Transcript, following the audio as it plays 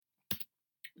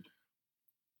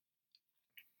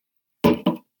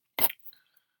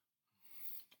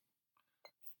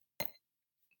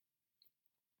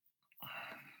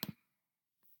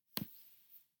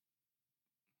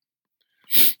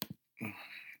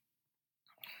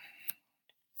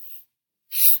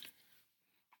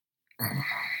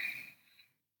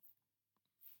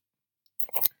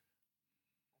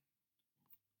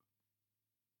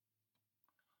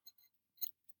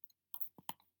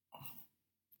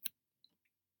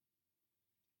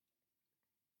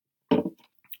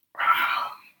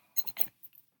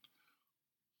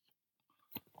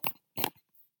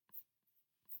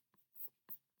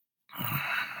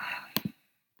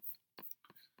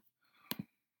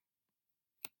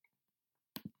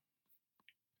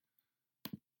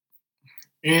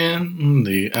In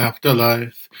the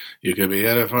afterlife, you could be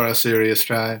headed for a serious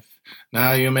strife.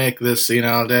 Now you make this scene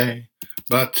all day,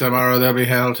 but tomorrow there'll be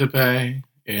hell to pay.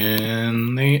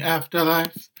 In the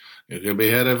afterlife, you could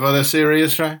be headed for the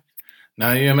serious strife.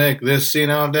 Now you make this scene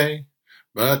all day,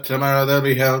 but tomorrow there'll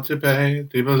be hell to pay.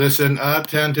 People listen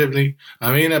attentively.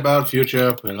 I mean about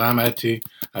future calamity.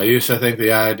 I used to think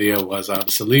the idea was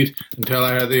obsolete until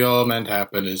I heard the old man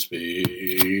tapping his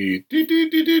feet.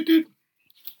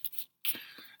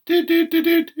 This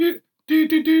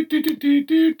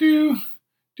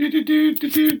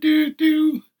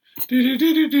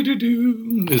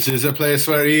is a place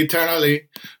where eternally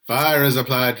fire is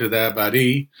applied to their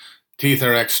body. Teeth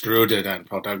are extruded and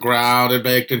put to ground and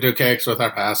baked into cakes with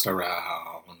are passed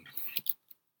around.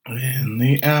 In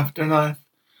the afterlife,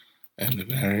 and the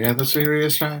very other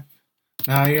serious strife.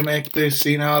 Now you make this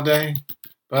scene all day,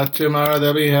 but tomorrow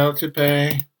there'll be hell to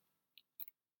pay.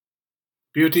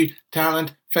 Beauty,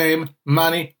 talent, fame,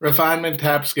 money, refinement,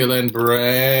 tap, skill, and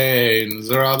brains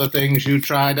are all the things you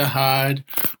try to hide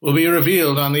will be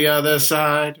revealed on the other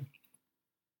side.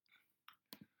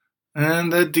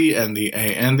 And the D and the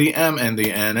A and the M and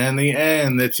the N and the A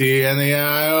and the T and the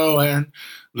I-O-N.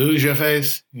 Lose your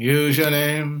face, use your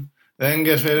name, then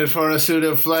get fitted for a suit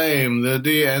of flame. The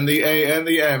D and the A and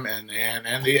the M and the N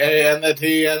and the A and the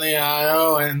T and the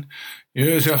I-O-N.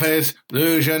 Use your face,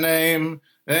 lose your name,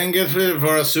 then get fitted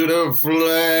for a suit of flame.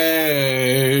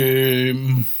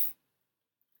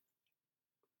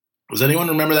 Does anyone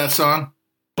remember that song?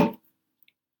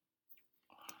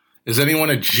 Is anyone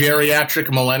a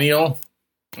geriatric millennial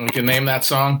and can name that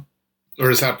song? Or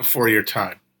is that before your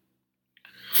time?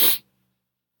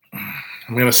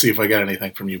 I'm going to see if I get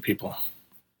anything from you people.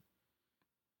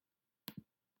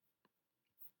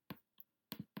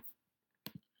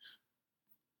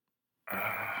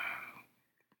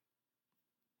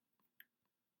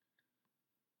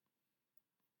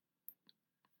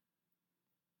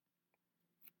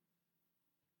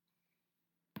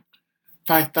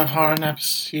 Fight the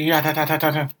hornets. Yeah.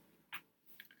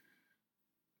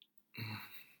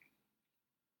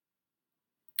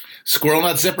 Squirrel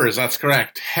Nut Zippers, that's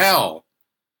correct. Hell.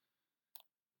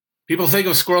 People think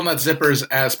of Squirrel Nut Zippers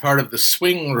as part of the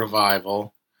swing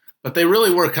revival, but they really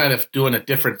were kind of doing a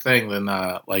different thing than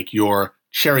like your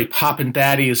Cherry Poppin'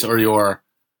 Daddies or your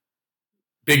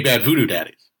Big Bad Voodoo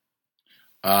Daddies.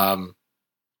 I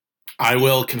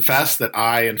will confess that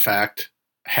I, in fact,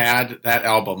 had that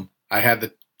album. I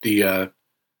had the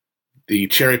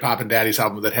Cherry Poppin' Daddies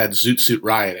album that had Zoot Suit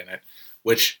Riot in it,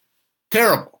 which,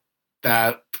 terrible.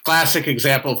 That classic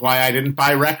example of why I didn't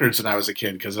buy records when I was a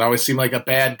kid, because it always seemed like a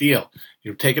bad deal.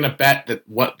 You're taking a bet that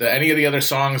any of the other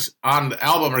songs on the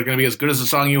album are going to be as good as the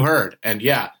song you heard. And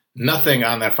yeah, nothing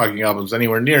on that fucking album is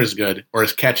anywhere near as good or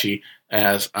as catchy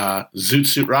as Zoot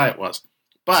Suit Riot was.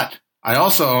 But I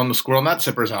also own the Squirrel Nut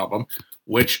Zippers album,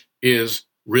 which is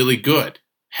really good.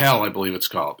 Hell, I believe it's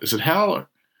called. Is it Hell? Or...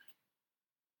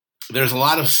 There's a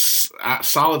lot of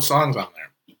solid songs on there.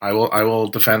 I will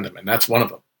defend them, and that's one of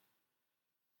them.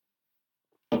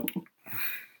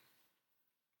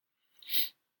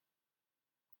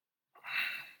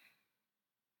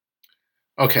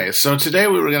 Okay, so today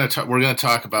we're going to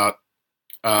talk about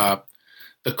the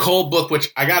Cole book, which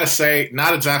I got to say,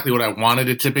 not exactly what I wanted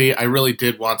it to be. I really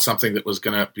did want something that was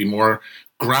going to be more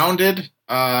grounded,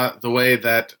 the way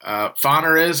that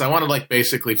Fauner is. I wanted like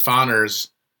basically Fauner's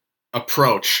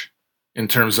approach in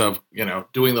terms of,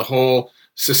 doing the whole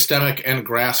systemic and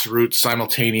grassroots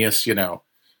simultaneous,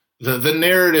 the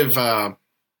narrative,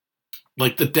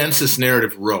 like the densest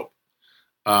narrative rope.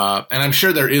 And I'm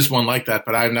sure there is one like that,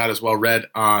 but I'm not as well read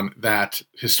on that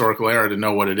historical era to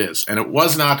know what it is. And it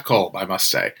was not Kolb, I must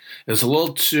say. It was a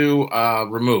little too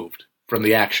removed from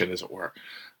the action, as it were.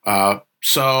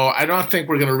 So I don't think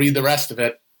we're going to read the rest of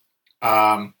it.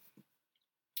 And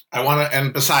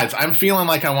besides, I'm feeling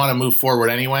like I want to move forward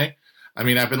anyway. I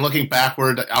mean, I've been looking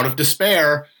backward out of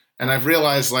despair, and I've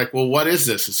realized, like, well, what is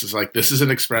this? This is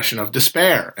an expression of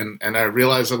despair. And I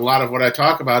realize that a lot of what I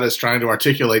talk about is trying to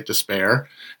articulate despair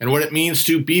and what it means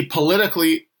to be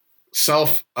politically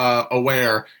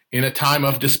self-aware in a time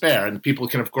of despair. And people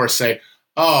can, of course, say,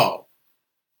 oh,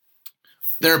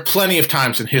 there are plenty of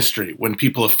times in history when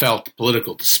people have felt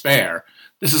political despair.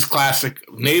 This is classic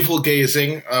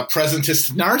navel-gazing,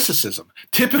 presentist narcissism,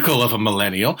 typical of a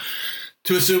millennial,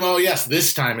 to assume, oh, yes,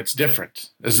 this time it's different,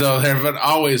 as though there had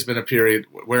always been a period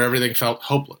where everything felt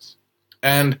hopeless.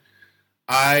 And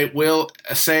I will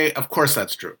say, of course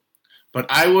that's true. But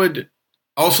I would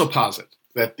also posit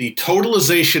that the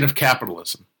totalization of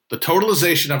capitalism, the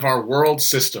totalization of our world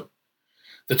system,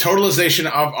 the totalization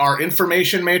of our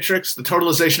information matrix, the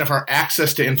totalization of our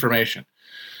access to information,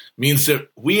 means that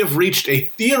we have reached a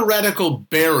theoretical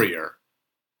barrier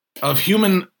of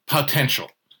human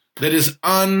potential that is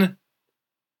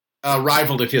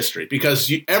unrivaled in history,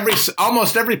 because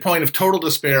almost every point of total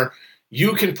despair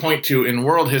you can point to in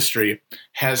world history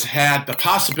has had the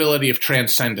possibility of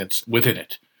transcendence within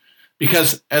it.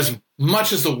 Because as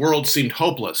much as the world seemed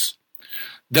hopeless,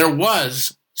 there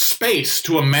was space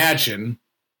to imagine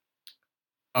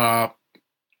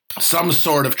some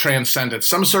sort of transcendence,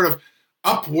 some sort of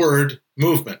upward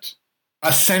movement,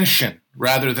 ascension,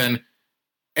 rather than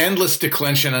endless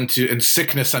declension and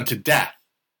sickness unto death.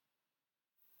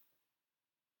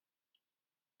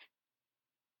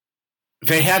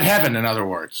 They had heaven, in other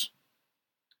words.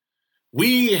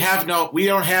 We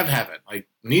don't have heaven. Like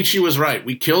Nietzsche was right.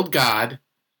 We killed God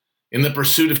in the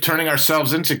pursuit of turning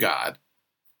ourselves into God.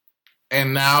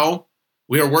 And now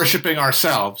we are worshiping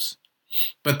ourselves.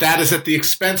 But that is at the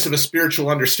expense of a spiritual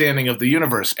understanding of the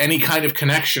universe, any kind of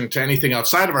connection to anything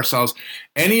outside of ourselves,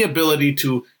 any ability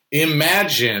to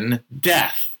imagine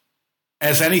death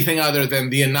as anything other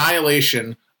than the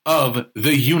annihilation of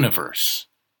the universe.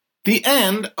 The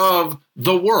end of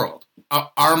the world,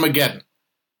 Armageddon,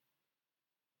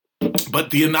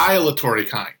 but the annihilatory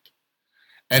kind.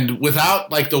 And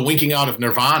without like the winking out of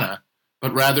nirvana,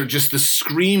 but rather just the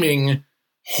screaming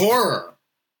horror.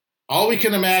 All we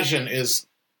can imagine is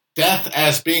death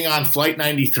as being on Flight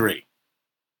 93.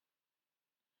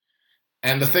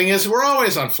 And the thing is, we're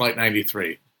always on Flight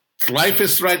 93. Life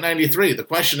is Flight 93. The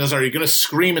question is, are you going to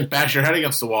scream and bash your head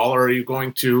against the wall, or are you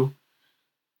going to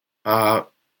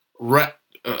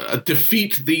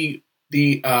defeat the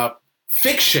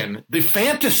fiction, the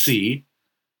fantasy,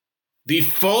 the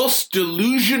false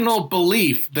delusional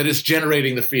belief that is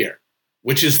generating the fear,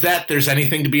 which is that there's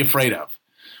anything to be afraid of,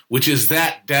 which is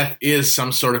that death is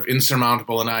some sort of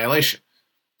insurmountable annihilation.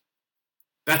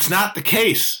 That's not the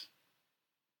case.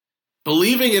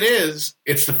 Believing it is,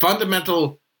 it's the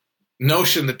fundamental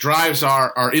notion that drives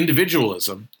our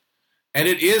individualism, and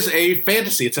it is a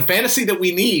fantasy. It's a fantasy that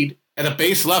we need at a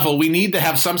base level. We need to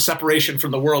have some separation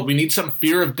from the world. We need some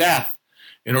fear of death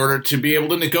in order to be able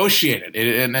to negotiate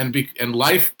it. And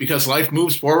life, because life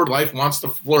moves forward, life wants to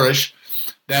flourish,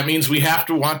 that means we have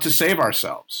to want to save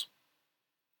ourselves.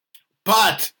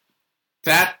 But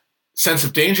that sense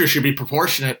of danger should be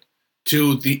proportionate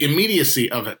to the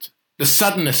immediacy of it, the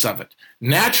suddenness of it.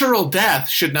 Natural death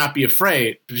should not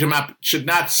should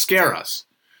not scare us,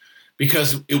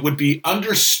 because it would be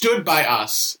understood by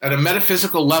us at a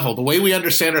metaphysical level, the way we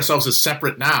understand ourselves as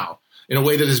separate now, in a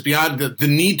way that is beyond the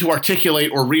need to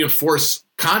articulate or reinforce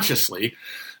consciously,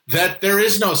 that there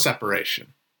is no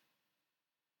separation.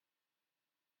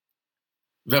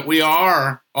 That we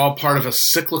are all part of a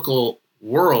cyclical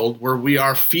world where we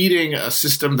are feeding a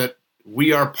system that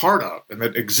we are part of and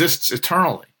that exists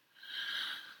eternally.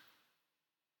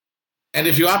 And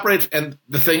if you operate, and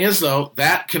the thing is, though,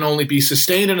 that can only be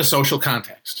sustained in a social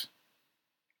context.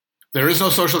 There is no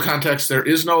social context. There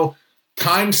is no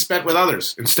time spent with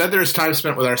others. Instead, there is time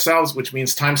spent with ourselves, which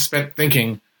means time spent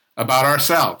thinking about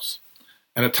ourselves,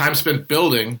 and a time spent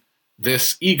building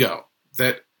this ego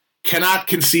that cannot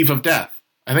conceive of death.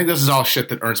 I think this is all shit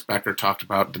that Ernst Becker talked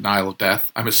about, denial of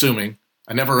death. I'm assuming.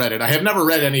 I never read it. I have never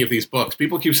read any of these books.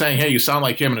 People keep saying, hey, you sound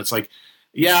like him. And it's like,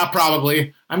 yeah,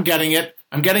 probably. I'm getting it.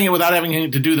 I'm getting it without having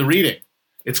to do the reading.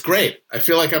 It's great. I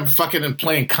feel like I'm fucking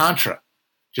playing Contra.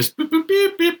 Just beep, beep,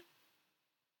 beep, beep.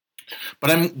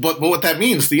 But what that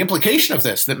means, the implication of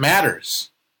this that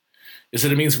matters, is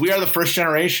that it means we are the first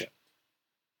generation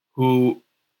who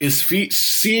is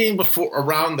seeing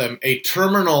around them a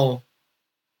terminal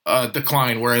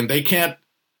decline, wherein they can't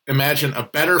imagine a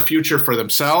better future for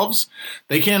themselves.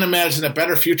 They can't imagine a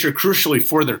better future, crucially,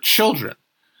 for their children.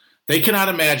 They cannot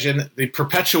imagine the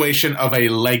perpetuation of a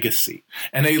legacy.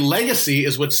 And a legacy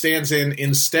is what stands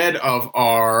instead of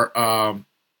our,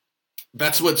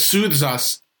 that's what soothes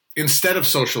us instead of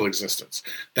social existence.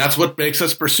 That's what makes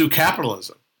us pursue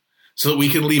capitalism, so that we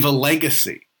can leave a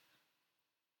legacy.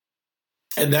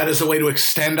 And that is a way to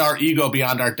extend our ego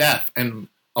beyond our death and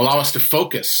allow us to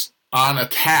focus on a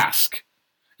task.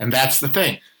 And that's the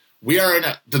thing. We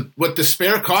are what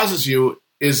despair causes you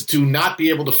is to not be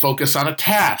able to focus on a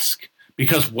task,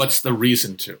 because what's the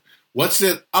reason to? What's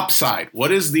the upside?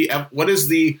 What is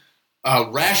the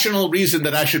rational reason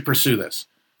that I should pursue this?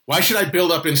 Why should I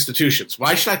build up institutions?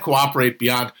 Why should I cooperate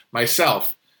beyond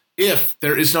myself if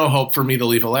there is no hope for me to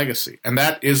leave a legacy? And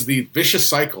that is the vicious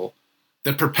cycle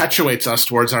that perpetuates us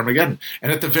towards Armageddon.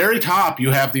 And at the very top,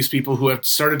 you have these people who have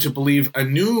started to believe a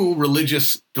new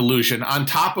religious delusion on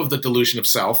top of the delusion of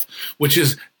self, which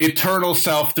is eternal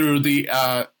self through the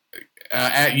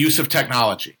use of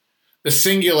technology, the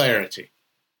singularity.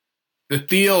 the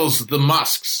Thiels, the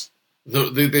Musks,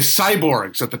 the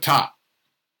cyborgs at the top.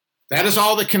 That is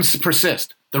all that can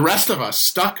persist. The rest of us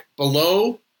stuck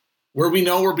below where we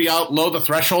know we're below the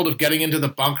threshold of getting into the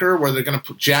bunker where they're going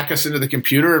to jack us into the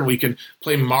computer and we can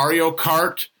play Mario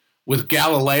Kart with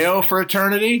Galileo for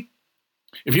eternity.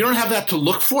 If you don't have that to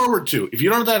look forward to, if you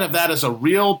don't have that as a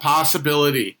real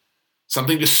possibility,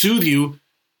 something to soothe you,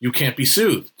 you can't be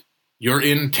soothed. You're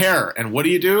in terror. And what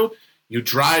do? You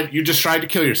just try to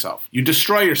kill yourself. You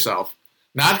destroy yourself,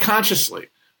 not consciously,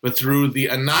 but through the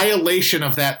annihilation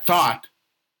of that thought,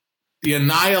 the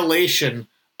annihilation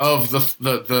of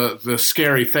the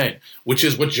scary thing, which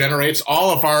is what generates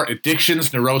all of our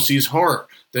addictions, neuroses, horror.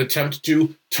 The attempt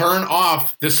to turn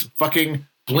off this fucking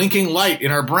blinking light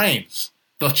in our brains,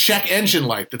 the check engine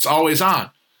light that's always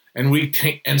on.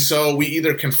 And so we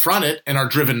either confront it and are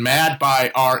driven mad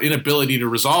by our inability to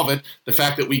resolve it, the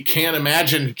fact that we can't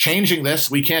imagine changing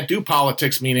this, we can't do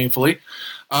politics meaningfully,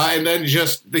 and then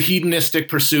just the hedonistic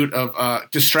pursuit of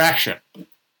distraction.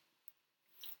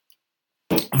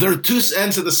 They're two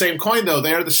ends of the same coin, though.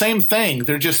 They are the same thing.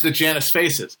 They're just the Janus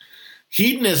faces.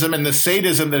 Hedonism and the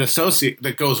sadism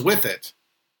that goes with it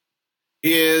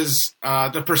is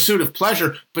the pursuit of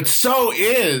pleasure, but so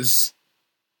is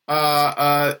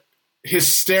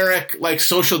hysteric, like,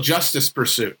 social justice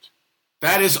pursuit.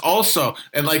 That is also,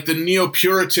 and like the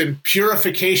Neo-Puritan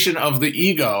purification of the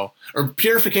ego, or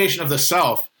purification of the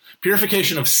self,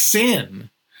 purification of sin,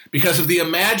 because of the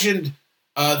imagined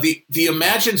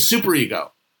imagined superego.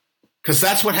 Because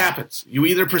that's what happens. You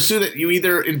either pursue that, you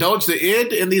either indulge the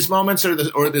id in these moments, or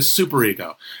the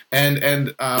superego.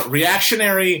 And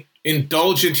reactionary,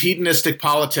 indulgent, hedonistic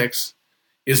politics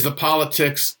is the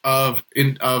politics of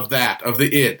the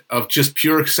id, of just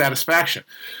pure satisfaction.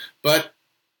 But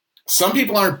some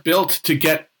people aren't built to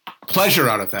get pleasure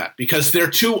out of that because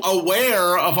they're too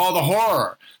aware of all the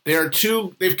horror.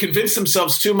 They've convinced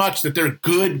themselves too much that they're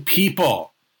good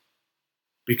people,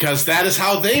 because that is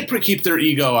how they keep their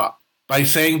ego up, by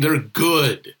saying they're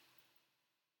good.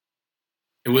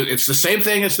 It's the same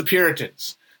thing as the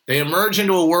Puritans. They emerge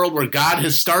into a world where God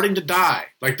is starting to die.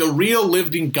 Like the real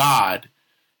living God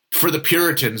for the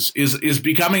Puritans is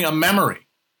becoming a memory.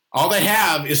 All they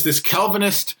have is this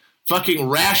Calvinist fucking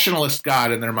rationalist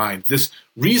God in their mind, this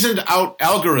reasoned out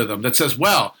algorithm that says,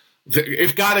 well,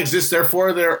 if God exists,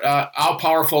 therefore they're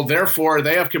all-powerful, therefore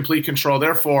they have complete control,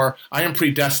 therefore I am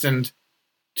predestined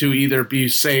to either be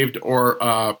saved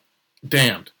or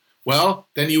damned. Well,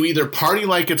 then you either party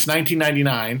like it's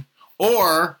 1999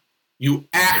 or you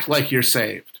act like you're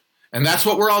saved. And that's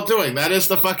what we're all doing. That is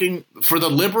for the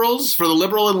liberals, for the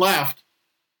liberal and left,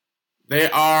 they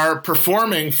are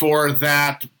performing for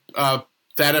that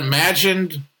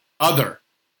imagined other,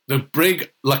 the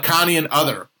big Lacanian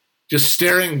other, just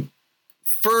staring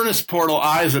furnace portal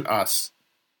eyes at us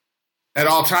at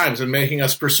all times and making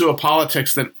us pursue a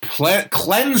politics that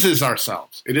cleanses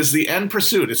ourselves. It is the end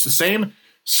pursuit. It's the same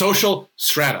social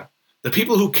strata. The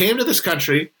people who came to this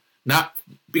country, not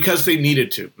because they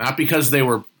needed to, not because they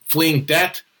were fleeing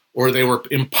debt or they were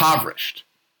impoverished,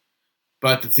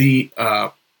 but the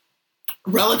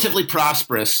relatively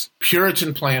prosperous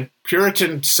Puritan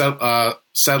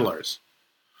settlers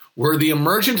were the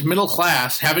emergent middle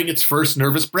class having its first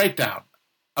nervous breakdown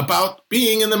about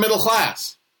being in the middle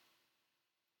class.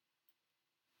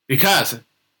 Because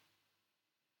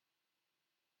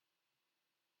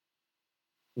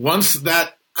once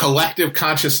that collective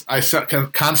conscious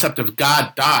concept of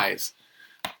God dies,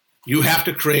 you have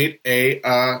to create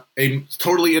a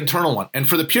totally internal one. And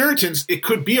for the Puritans, it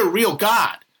could be a real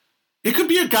God. It could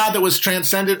be a God that was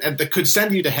transcendent and that could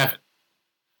send you to heaven.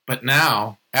 But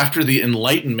now, after the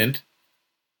Enlightenment,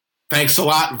 thanks a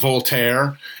lot,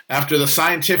 Voltaire, after the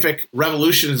scientific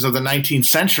revolutions of the 19th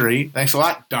century, thanks a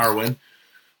lot, Darwin,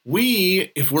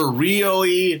 if we're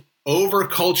really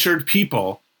over-cultured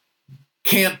people,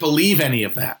 can't believe any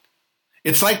of that.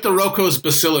 It's like the Roko's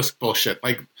basilisk bullshit.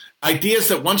 Like, ideas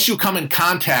that once you come in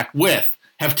contact with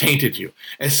have tainted you.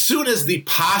 As soon as the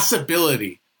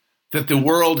possibility that the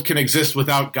world can exist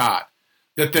without God,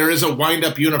 that there is a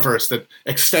wind-up universe that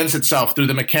extends itself through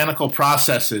the mechanical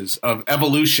processes of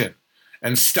evolution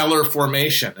and stellar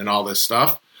formation and all this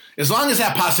stuff, as long as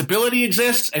that possibility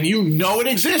exists and you know it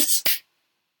exists,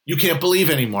 you can't believe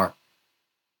anymore.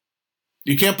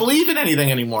 You can't believe in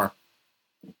anything anymore.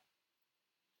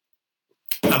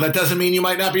 Now, that doesn't mean you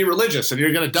might not be religious and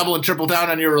you're going to double and triple down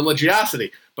on your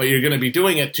religiosity, but you're going to be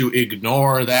doing it to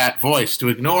ignore that voice, to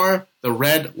ignore the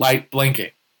red light blinking.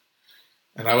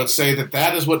 And I would say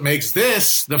that is what makes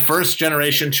this the first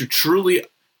generation to truly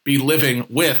be living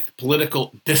with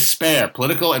political despair,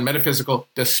 political and metaphysical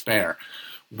despair.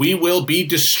 we will be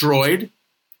destroyed.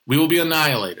 We will be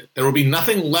annihilated. There will be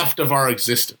nothing left of our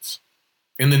existence.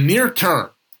 In the near term,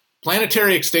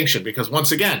 planetary extinction, because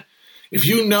once again, if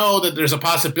you know that there's a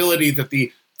possibility that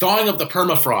the thawing of the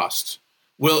permafrost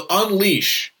will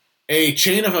unleash a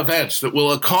chain of events that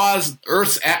will cause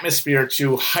Earth's atmosphere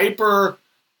to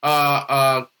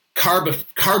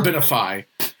carbonify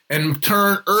and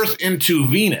turn Earth into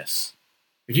Venus.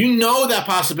 If you know that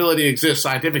possibility exists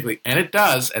scientifically, and it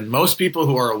does, and most people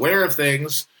who are aware of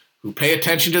things, who pay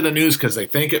attention to the news because they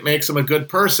think it makes them a good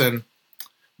person,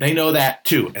 they know that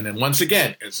too. And then once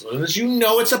again, as soon as you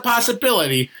know it's a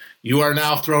possibility, you are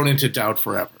now thrown into doubt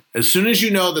forever. As soon as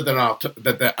you know that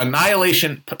the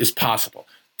annihilation is possible,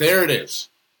 there it is.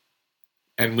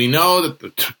 And we know that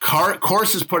the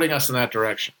course is putting us in that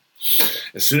direction.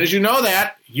 As soon as you know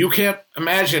that, you can't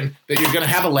imagine that you're going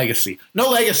to have a legacy. No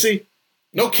legacy,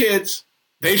 no kids.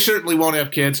 They certainly won't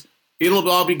have kids. It'll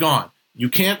all be gone. You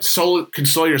can't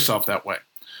console yourself that way.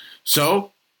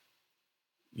 So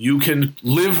you can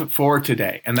live for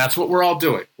today. And that's what we're all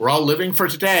doing. We're all living for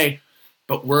today,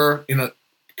 but we're in a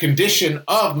condition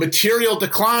of material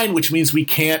decline, which means we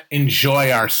can't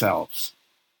enjoy ourselves.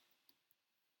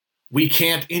 We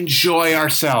can't enjoy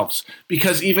ourselves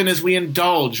because even as we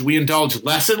indulge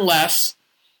less and less,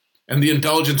 and the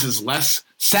indulgence is less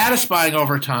satisfying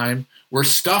over time. We're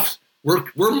stuffed. We're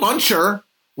muncher.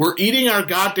 We're eating our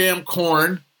goddamn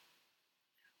corn.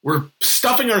 We're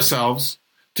stuffing ourselves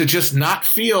to just not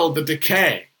feel the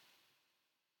decay.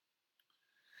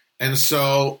 And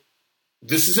so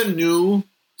this is a new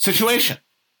situation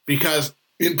because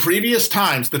in previous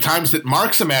times, the times that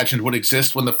Marx imagined would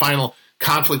exist when the final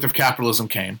conflict of capitalism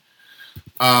came,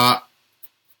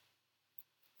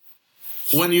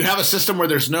 when you have a system where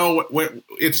there's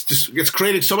it's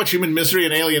creating so much human misery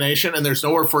and alienation, and there's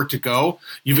nowhere for it to go.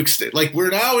 We're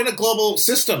now in a global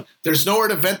system. There's nowhere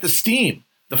to vent the steam.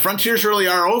 The frontiers really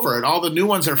are over, and all the new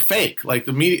ones are fake. Like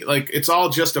the media, it's all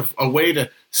just a way to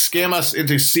scam us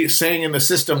into staying in the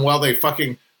system while they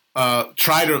fucking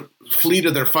try to flee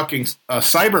to their fucking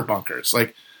cyber bunkers.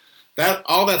 Like that,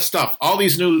 all that stuff, all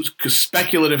these new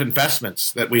speculative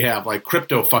investments that we have, like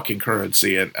crypto fucking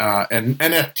currency and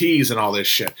NFTs and all this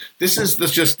shit. This is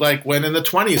just like when in the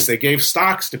 1920s they gave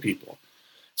stocks to people.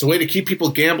 It's a way to keep people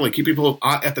gambling, keep people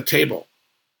at the table.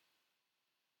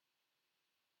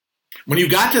 When you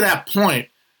got to that point,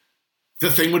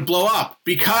 the thing would blow up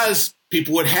because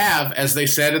people would have, as they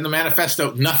said in the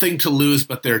manifesto, nothing to lose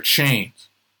but their chains.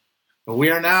 But we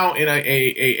are now in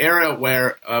a era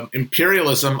where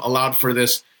imperialism allowed for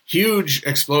this huge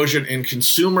explosion in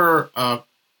consumer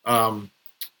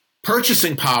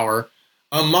purchasing power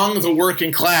among the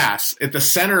working class at the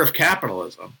center of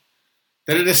capitalism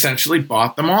that it essentially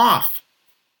bought them off.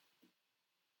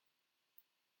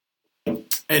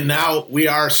 And now we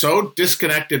are so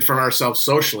disconnected from ourselves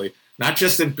socially, not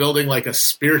just in building like a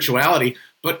spirituality,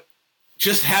 but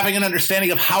just having an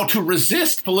understanding of how to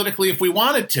resist politically if we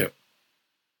wanted to.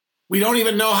 We don't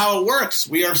even know how it works.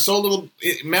 We have so little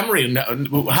memory.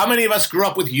 How many of us grew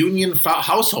up with union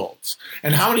households?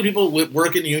 And how many people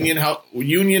work in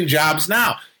union jobs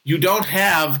now? You don't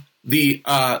have the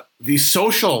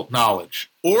social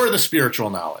knowledge or the spiritual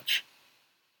knowledge.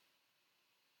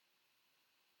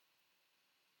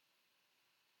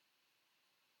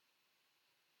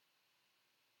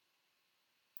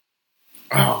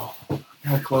 Oh, I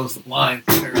gotta close the blinds,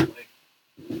 apparently.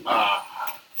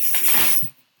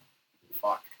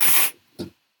 Fuck.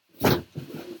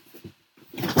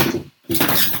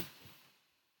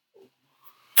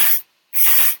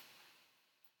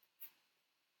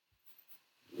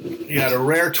 You got a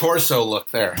rare torso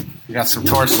look there. You got some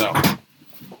torso.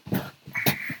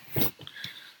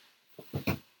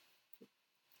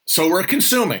 So we're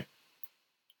consuming.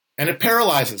 And it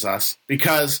paralyzes us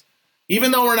because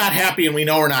even though we're not happy and we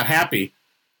know we're not happy,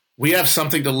 we have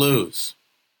something to lose.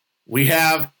 We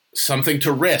have something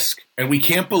to risk, and we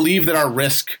can't believe that our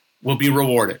risk will be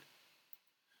rewarded.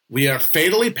 We are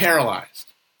fatally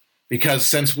paralyzed because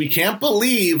since we can't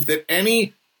believe that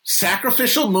any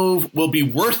sacrificial move will be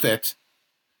worth it,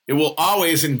 it will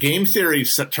always, in game theory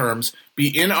terms, be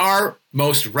in our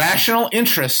most rational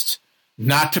interest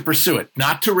not to pursue it,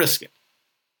 not to risk it.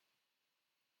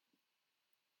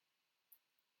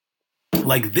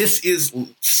 Like, this is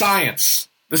science.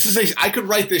 I could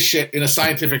write this shit in a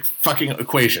scientific fucking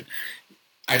equation.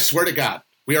 I swear to God.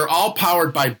 We are all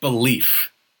powered by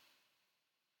belief.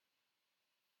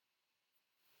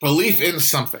 Belief in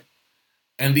something.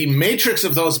 And the matrix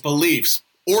of those beliefs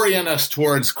orient us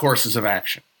towards courses of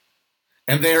action.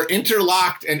 And they are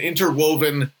interlocked and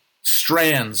interwoven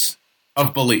strands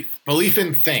of belief. Belief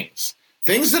in things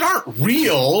things that aren't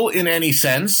real in any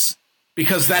sense,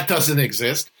 because that doesn't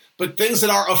exist, but things that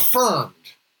are affirmed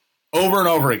over and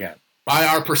over again by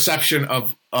our perception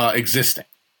of existing,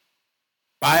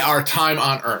 by our time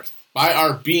on earth, by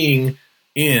our being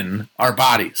in our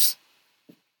bodies.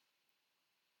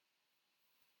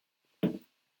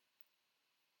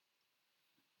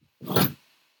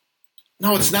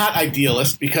 No, it's not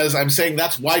idealist, because I'm saying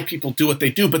that's why people do what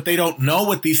they do, but they don't know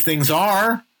what these things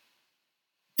are.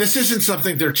 This isn't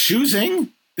something they're choosing.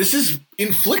 This is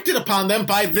inflicted upon them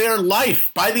by their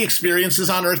life, by the experiences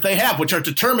on earth they have, which are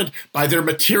determined by their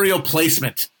material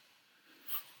placement.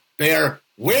 They are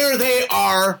where they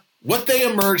are, what they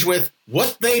emerge with,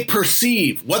 what they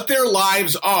perceive, what their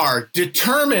lives are,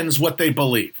 determines what they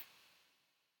believe.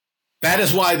 That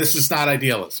is why this is not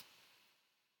idealism.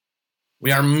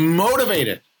 We are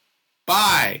motivated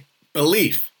by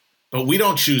belief, but we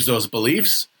don't choose those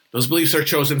beliefs. Those beliefs are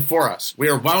chosen for us. We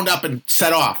are wound up and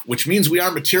set off, which means we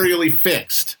are materially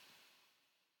fixed.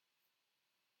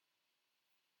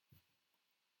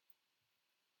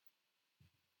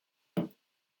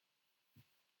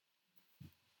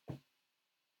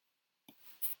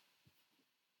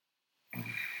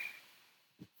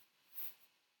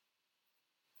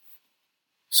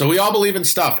 So we all believe in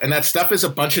stuff, and that stuff is a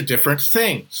bunch of different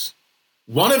things.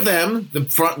 One of them, the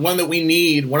front one that we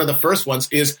need, one of the first ones,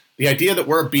 is the idea that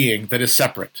we're a being that is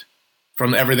separate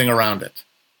from everything around it.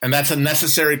 And that's a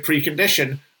necessary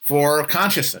precondition for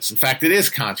consciousness. In fact, it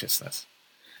is consciousness.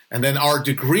 And then our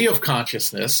degree of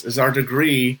consciousness is our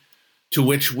degree to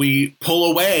which we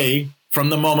pull away from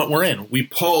the moment we're in. We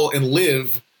pull and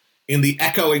live in the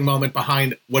echoing moment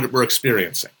behind what we're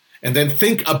experiencing. And then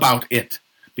think about it.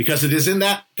 Because it is in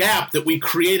that gap that we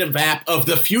create a map of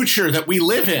the future that we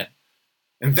live in.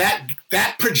 And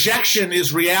that projection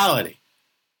is reality.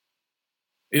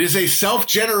 It is a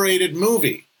self-generated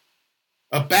movie,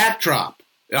 a backdrop,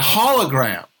 a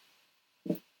hologram.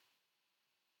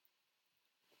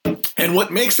 And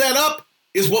what makes that up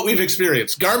is what we've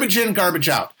experienced. Garbage in, garbage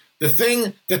out. The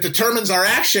thing that determines our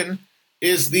action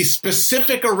is the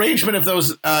specific arrangement of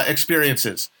those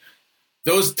experiences.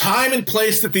 Those time and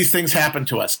place that these things happen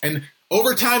to us. And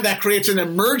over time, that creates an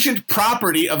emergent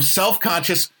property of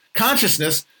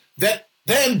consciousness that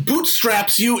then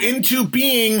bootstraps you into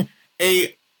being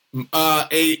a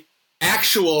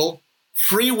actual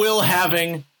free will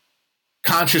having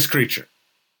conscious creature.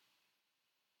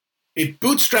 It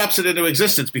bootstraps it into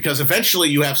existence because eventually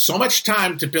you have so much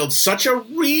time to build such a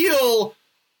real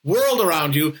world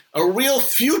around you, a real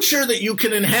future that you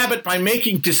can inhabit by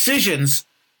making decisions.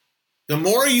 The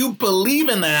more you believe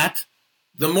in that,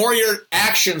 the more your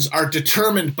actions are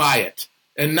determined by it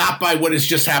and not by what is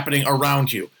just happening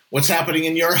around you. What's happening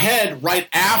in your head right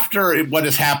after what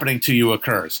is happening to you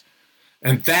occurs.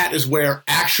 And that is where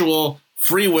actual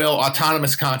free will,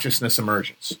 autonomous consciousness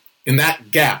emerges, in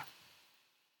that gap.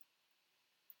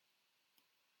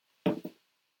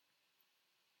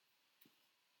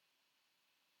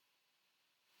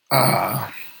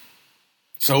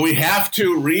 So we have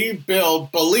to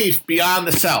rebuild belief beyond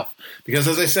the self. Because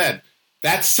as I said,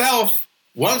 that self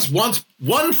was once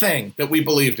one thing that we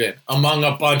believed in among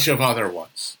a bunch of other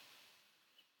ones.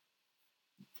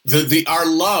 Our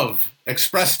love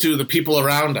expressed to the people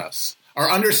around us,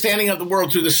 our understanding of the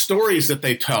world through the stories that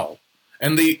they tell,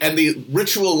 and the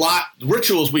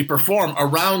rituals we perform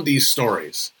around these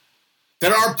stories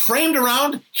that are framed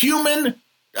around human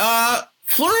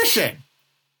flourishing.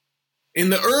 In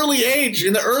the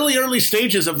early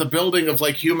stages of the building of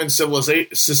like human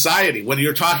civilization, society, when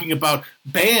you're talking about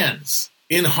bands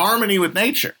in harmony with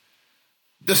nature,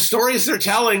 the stories they're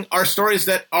telling are stories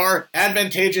that are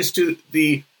advantageous to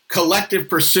the collective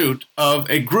pursuit of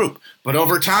a group. But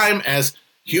over time, as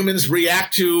humans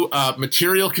react to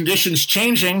material conditions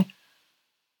changing,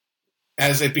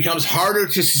 as it becomes harder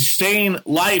to sustain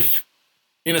life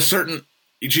in a certain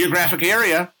geographic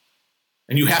area,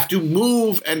 and you have to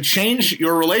move and change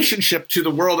your relationship to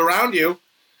the world around you,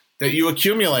 that you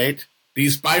accumulate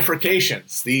these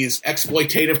bifurcations, these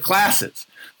exploitative classes.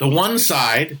 The one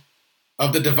side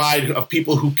of the divide of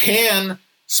people who can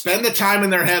spend the time in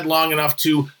their head long enough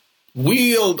to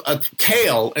wield a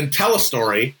tale and tell a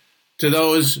story to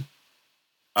those who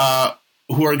are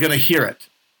going to hear it.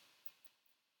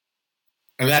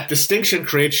 And that distinction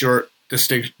creates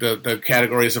the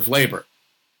categories of labor,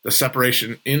 the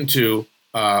separation into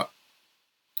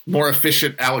more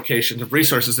efficient allocations of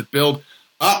resources that build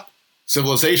up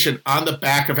civilization on the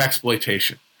back of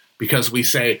exploitation. Because we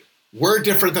say, we're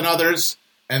different than others,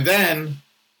 and then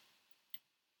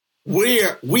we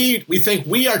think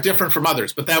we are different from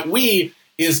others, but that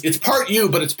it's part you,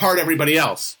 but it's part everybody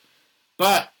else.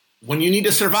 But when you need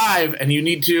to survive and you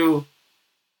need to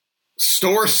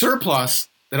store surplus,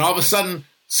 then all of a sudden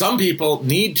some people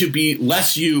need to be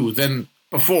less you than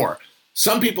before.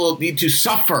 Some people need to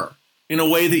suffer in a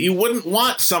way that you wouldn't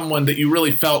want someone that you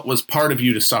really felt was part of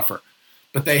you to suffer.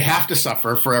 But they have to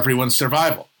suffer for everyone's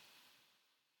survival.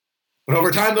 But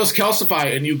over time, those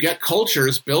calcify, and you get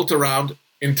cultures built around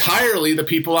entirely the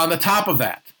people on the top of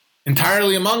that,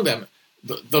 entirely among them.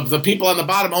 The people on the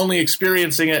bottom only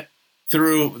experiencing it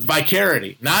through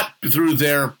vicarity, not through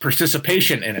their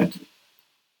participation in it.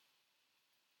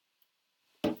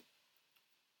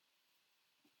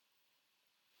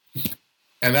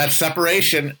 And that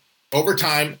separation over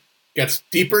time gets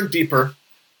deeper and deeper,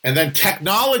 and then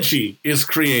technology is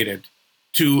created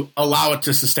to allow it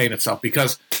to sustain itself.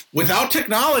 Because without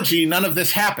technology, none of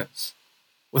this happens.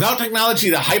 Without technology,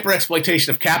 the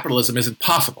hyper-exploitation of capitalism isn't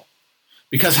possible.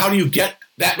 Because how do you get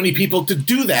that many people to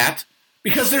do that?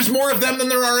 Because there's more of them than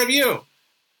there are of you.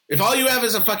 If all you have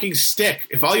is a fucking stick,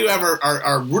 if all you have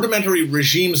are rudimentary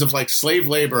regimes of like slave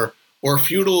labor or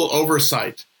feudal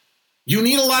oversight, you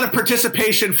need a lot of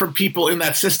participation from people in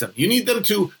that system. You need them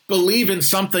to believe in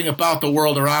something about the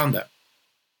world around them.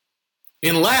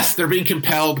 Unless they're being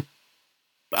compelled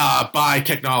by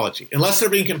technology. Unless they're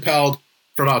being compelled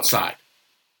from outside.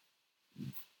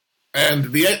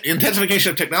 And the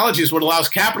intensification of technology is what allows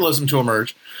capitalism to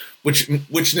emerge,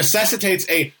 which necessitates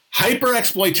a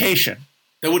hyper-exploitation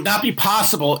that would not be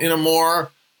possible in a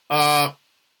more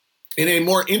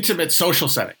intimate social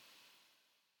setting.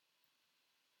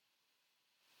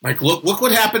 Like, look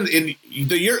what happened in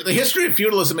the history of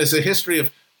feudalism is a history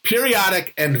of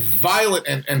periodic and violent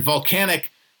and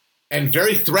volcanic and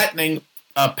very threatening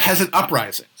peasant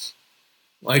uprisings.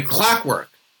 Like clockwork.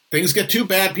 Things get too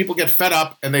bad, people get fed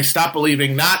up, and they stop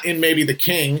believing, not in maybe the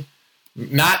king,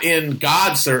 not in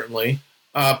God certainly,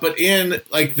 but in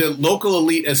like the local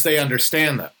elite as they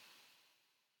understand them.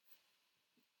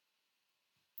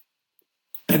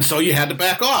 And so you had to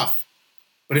back off.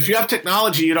 But if you have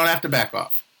technology, you don't have to back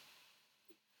off.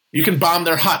 You can bomb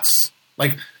their huts.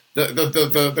 Like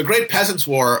the Great Peasants'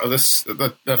 War of the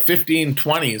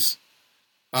 1520s,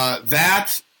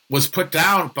 that was put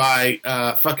down by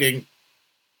fucking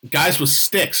guys with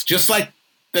sticks, just like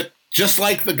the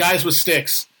guys with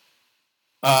sticks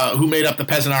who made up the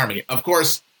peasant army. Of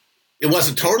course, it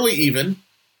wasn't totally even.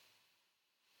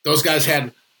 Those guys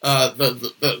had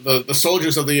the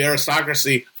soldiers of the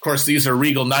aristocracy. Of course, these are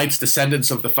regal knights, descendants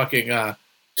of the fucking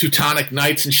Teutonic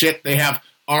knights and shit. They have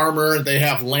armor, they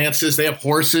have lances, they have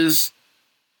horses.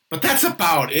 But that's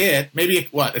about it. Maybe,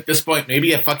 at this point,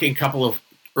 maybe a fucking couple of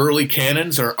early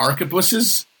cannons or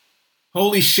arquebuses?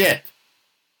 Holy shit.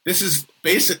 This is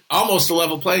almost a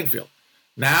level playing field.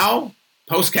 Now,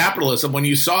 post-capitalism, when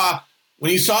you saw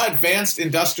advanced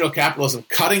industrial capitalism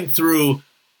cutting through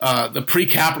the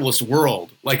pre-capitalist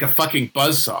world like a fucking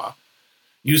buzzsaw,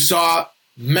 you saw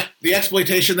the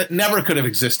exploitation that never could have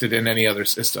existed in any other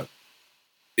system.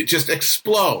 It just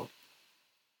explode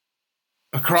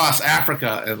across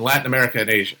Africa and Latin America and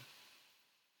Asia.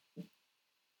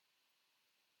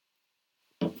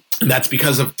 And that's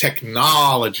because of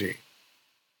technology.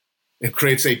 It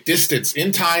creates a distance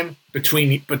in time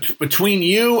between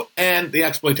you and the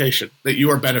exploitation that you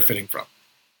are benefiting from.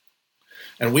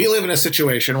 And we live in a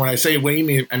situation, when I say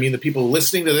we, I mean the people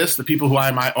listening to this, the people who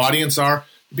my audience are,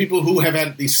 the people who have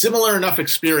had the similar enough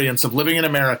experience of living in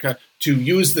America to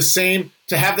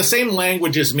have the same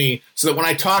language as me, so that when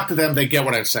I talk to them, they get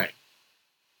what I'm saying.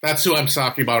 That's who I'm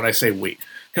talking about when I say we.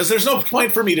 Because there's no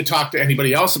point for me to talk to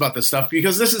anybody else about this stuff,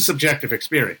 because this is subjective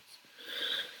experience.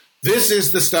 This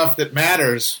is the stuff that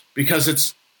matters, because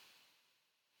it's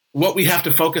what we have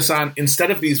to focus on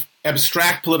instead of these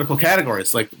abstract political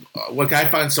categories. Like what I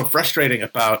find so frustrating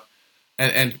about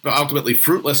and ultimately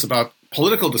fruitless about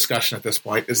political discussion at this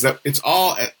point is that it's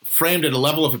all framed at a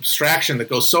level of abstraction that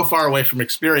goes so far away from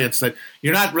experience that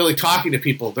you're not really talking to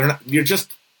people. You're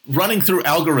just running through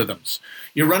algorithms.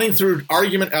 You're running through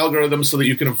argument algorithms so that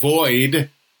you can avoid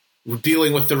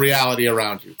dealing with the reality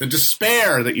around you, the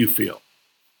despair that you feel.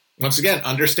 Once again,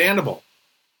 understandable.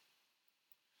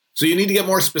 So you need to get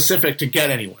more specific to get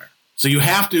anywhere. So you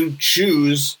have to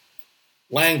choose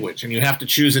language, and you have to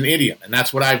choose an idiom, and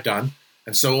that's what I've done.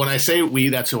 And so when I say we,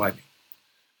 that's who I mean.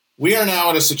 We are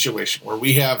now in a situation where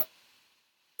we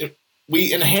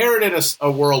inherited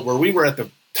a world where we were at the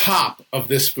top of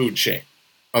this food chain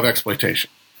of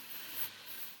exploitation.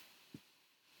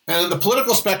 And the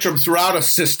political spectrum throughout a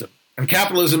system, and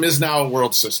capitalism is now a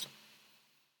world system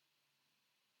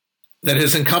that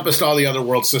has encompassed all the other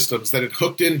world systems that it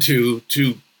hooked into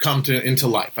to come into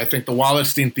life. I think the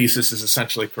Wallerstein thesis is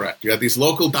essentially correct. You have these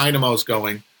local dynamos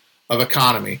going of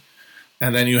economy,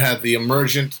 And then you had the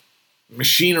emergent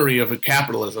machinery of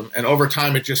capitalism, and over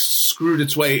time it just screwed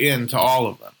its way into all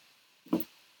of them.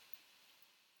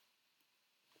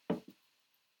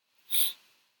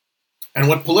 And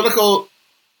what political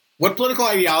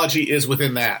ideology is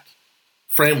within that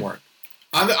framework,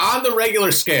 on the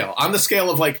regular scale, on the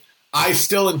scale of like, I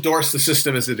still endorse the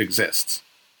system as it exists,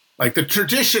 like the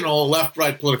traditional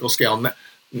left-right political scale,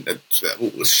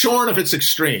 shorn of its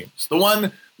extremes, the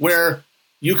one where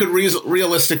you could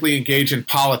realistically engage in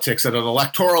politics at an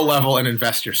electoral level and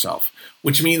invest yourself,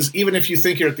 which means even if you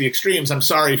think you're at the extremes, I'm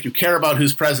sorry, if you care about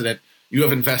who's president, you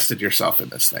have invested yourself in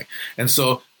this thing. And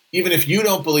so even if you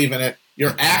don't believe in it,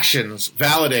 your actions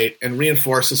validate and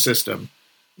reinforce a system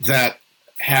that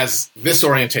has this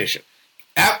orientation.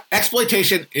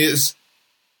 Exploitation is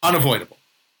unavoidable.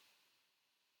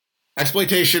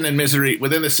 Exploitation and misery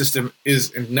within the system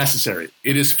is necessary.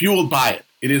 It is fueled by it.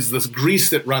 It is this grease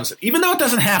that runs it, even though it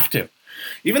doesn't have to.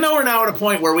 Even though we're now at a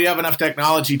point where we have enough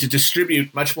technology to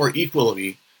distribute much more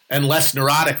equally and less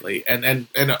neurotically, and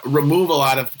remove a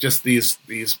lot of just these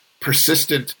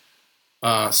persistent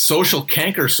social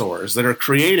canker sores that are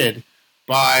created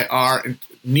by our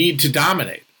need to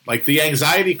dominate, like the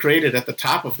anxiety created at the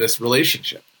top of this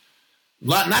relationship.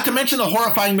 Not to mention the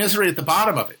horrifying misery at the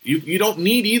bottom of it. You don't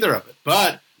need either of it.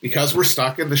 But because we're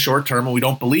stuck in the short term and we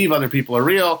don't believe other people are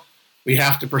real, we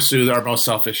have to pursue our most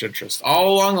selfish interests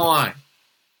all along the line.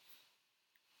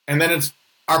 And then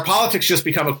our politics just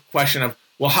become a question of,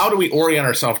 well, how do we orient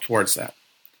ourselves towards that?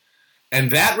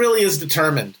 And that really is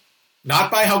determined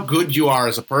not by how good you are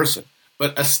as a person,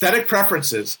 but aesthetic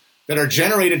preferences that are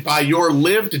generated by your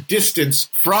lived distance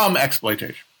from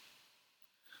exploitation.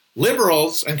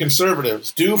 Liberals and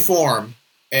conservatives do form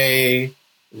a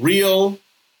real,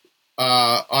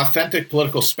 authentic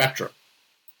political spectrum,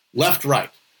 left-right.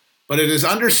 But it is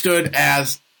understood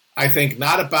as, I think,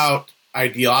 not about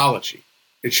ideology.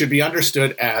 It should be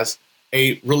understood as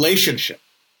a relationship,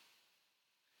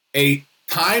 a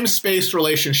time-space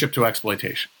relationship to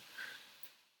exploitation.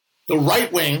 The right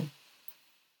wing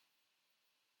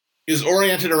is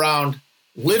oriented around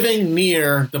living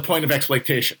near the point of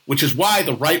exploitation, which is why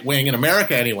the right wing, in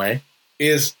America anyway,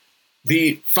 is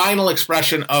the final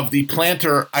expression of the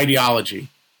planter ideology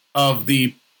of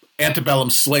the antebellum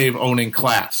slave-owning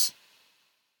class.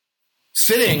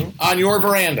 Sitting on your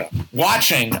veranda,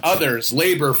 watching others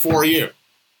labor for you.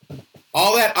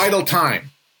 All that idle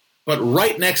time, but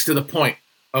right next to the point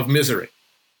of misery.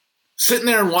 Sitting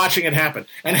there and watching it happen,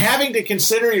 and having to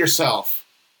consider yourself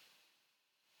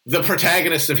the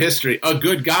protagonist of history, a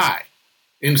good guy,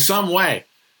 in some way.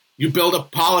 You build a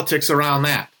politics around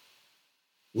that.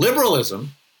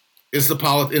 Liberalism is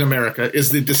in America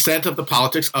is the descent of the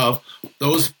politics of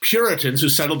those Puritans who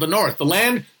settled the North, the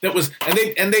land that was,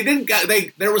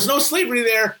 there was no slavery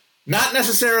there, not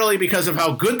necessarily because of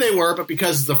how good they were, but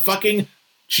because the fucking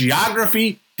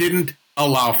geography didn't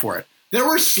allow for it. There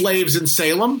were slaves in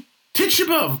Salem.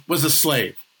 Tituba was a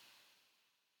slave.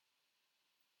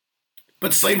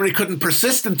 But slavery couldn't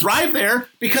persist and thrive there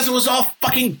because it was all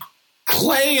fucking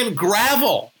clay and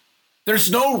gravel. There's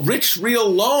no rich, real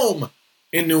loam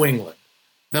in New England.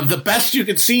 The best you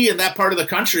could see in that part of the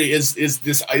country is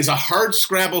a hard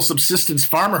scrabble subsistence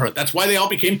farmerhood. That's why they all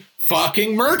became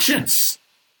fucking merchants.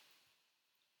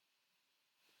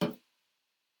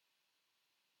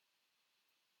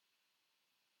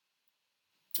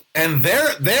 And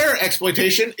their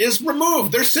exploitation is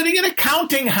removed. They're sitting in a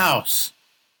counting house.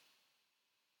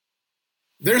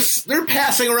 They're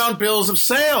passing around bills of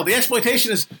sale. The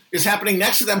exploitation is happening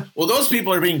next to them. Well, those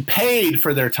people are being paid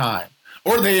for their time,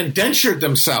 or they indentured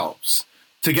themselves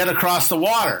to get across the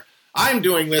water. I'm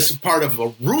doing this as part of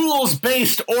a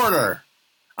rules-based order.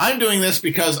 I'm doing this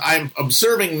because I'm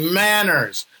observing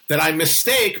manners that I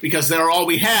mistake because they're all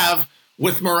we have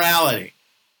with morality.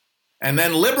 And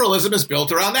then liberalism is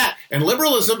built around that. And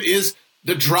liberalism is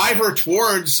the driver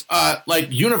towards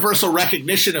universal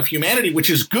recognition of humanity, which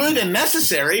is good and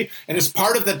necessary and is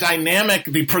part of the dynamic,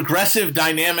 the progressive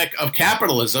dynamic of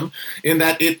capitalism, in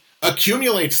that it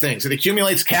accumulates things. It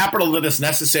accumulates capital that is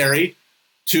necessary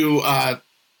to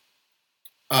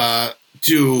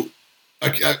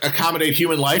accommodate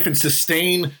human life and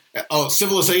sustain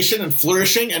civilization and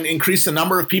flourishing and increase the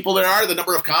number of people there are, the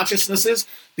number of consciousnesses,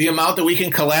 the amount that we can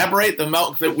collaborate, the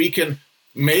amount that we can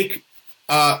make,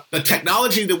 the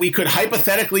technology that we could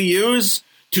hypothetically use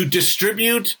to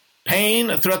distribute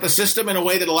pain throughout the system in a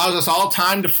way that allows us all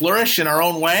time to flourish in our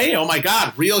own way. Oh my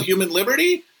God, real human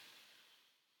liberty?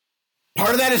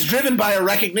 Part of that is driven by a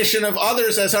recognition of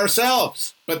others as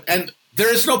ourselves. And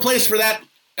there is no place for that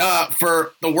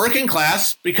for the working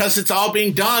class because it's all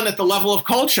being done at the level of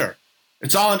culture.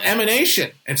 It's all an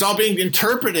emanation. It's all being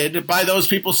interpreted by those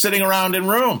people sitting around in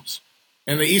rooms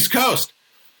in the East Coast.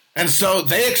 And so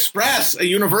they express a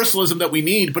universalism that we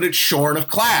need, but it's shorn of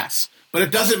class. But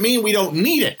it doesn't mean we don't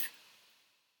need it.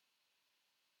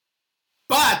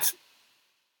 But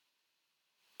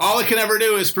all it can ever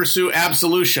do is pursue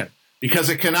absolution, because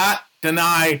it cannot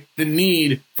deny the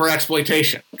need for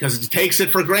exploitation, because it takes it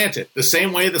for granted, the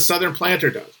same way the Southern planter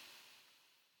does.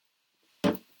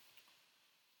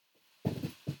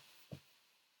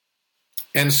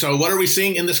 And so what are we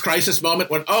seeing in this crisis moment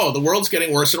when, the world's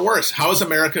getting worse and worse? How is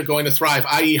America going to thrive?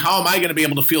 I.e., how am I going to be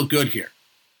able to feel good here?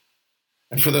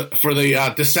 And for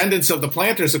the descendants of the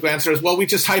planters, the answer is, well, we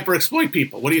just hyper-exploit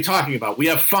people. What are you talking about? We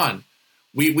have fun.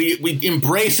 We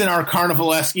embrace in our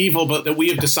carnivalesque evil, but that we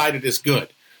have decided is good.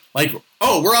 Like, we're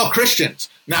all Christians.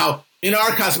 Now, in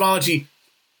our cosmology,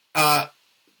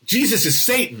 Jesus is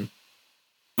Satan,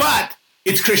 but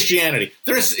it's Christianity.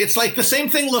 It's like the same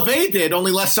thing LaVey did,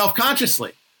 only less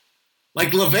self-consciously.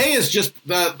 Like LaVey is just,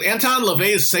 Anton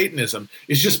LaVey's Satanism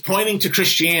is just pointing to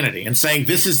Christianity and saying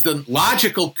this is the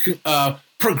logical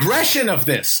progression of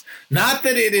this. Not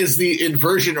that it is the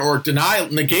inversion or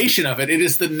denial, negation of it. It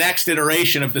is the next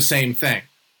iteration of the same thing.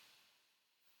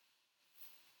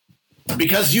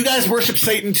 Because you guys worship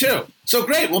Satan too. So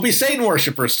great, we'll be Satan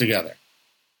worshipers together.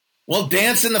 We'll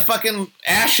dance in the fucking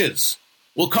ashes.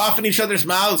 We'll cough in each other's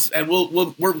mouths, and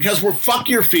because we're fuck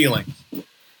your feelings.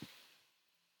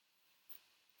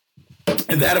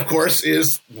 And that, of course,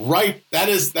 is right. That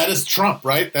is Trump,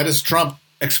 right? That is Trump.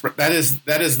 That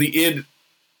is the id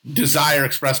desire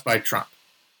expressed by Trump.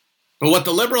 But what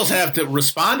the liberals have to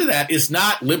respond to that is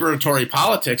not liberatory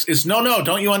politics. Is no,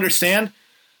 don't you understand?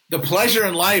 The pleasure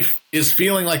in life is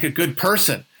feeling like a good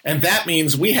person, and that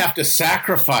means we have to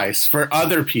sacrifice for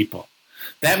other people.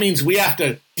 That means we have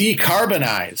to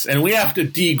decarbonize, and we have to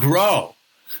degrow,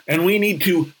 and we need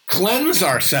to cleanse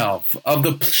ourselves of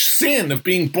the sin of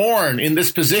being born in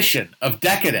this position of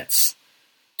decadence,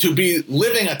 to be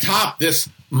living atop this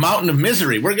mountain of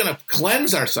misery. We're going to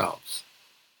cleanse ourselves.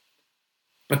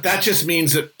 But that just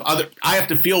means that I have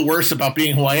to feel worse about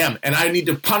being who I am, and I need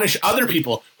to punish other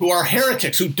people who are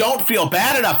heretics, who don't feel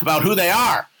bad enough about who they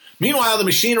are. Meanwhile, the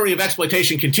machinery of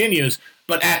exploitation continues,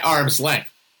 but at arm's length.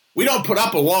 We don't put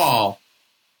up a wall.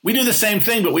 We do the same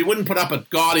thing, but we wouldn't put up a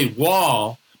gaudy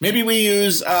wall. Maybe we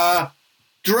use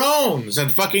drones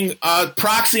and fucking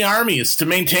proxy armies to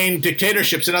maintain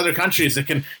dictatorships in other countries that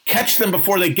can catch them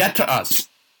before they get to us.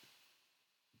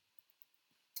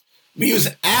 We use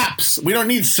apps. We don't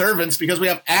need servants because we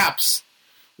have apps.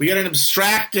 We get an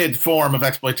abstracted form of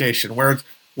exploitation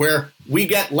where we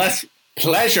get less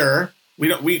pleasure. We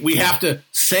have to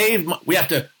save. We have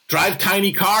to drive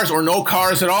tiny cars or no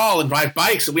cars at all and ride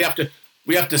bikes. And we have to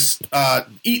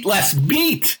eat less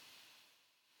meat.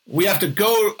 We have to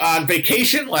go on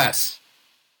vacation less.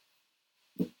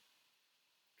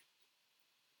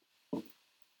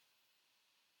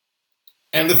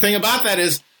 And the thing about that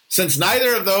is, since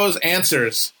neither of those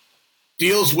answers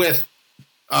deals with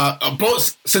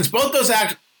since both those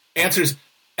answers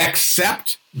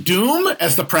accept doom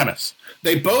as the premise,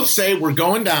 they both say we're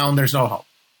going down, there's no hope.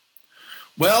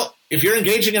 Well, if you're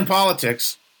engaging in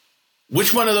politics,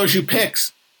 which one of those you pick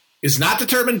is not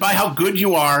determined by how good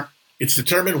you are. It's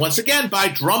determined, once again, by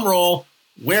drum roll,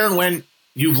 where and when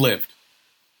you've lived.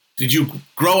 Did you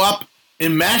grow up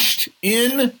enmeshed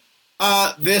in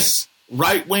this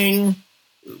right-wing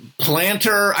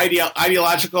planter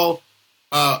ideological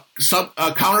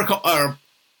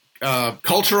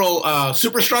cultural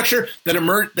superstructure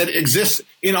that exists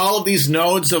in all of these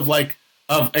nodes of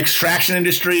extraction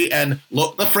industry and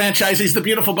the franchisees, the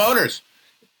beautiful boners?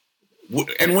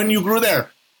 And when you grew there,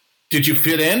 did you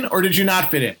fit in or did you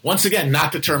not fit in? Once again,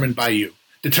 not determined by you.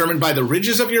 Determined by the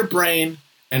ridges of your brain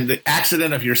and the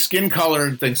accident of your skin color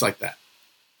and things like that.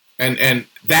 And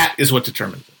that is what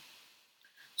determines it.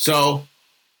 So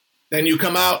then you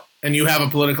come out and you have a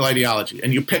political ideology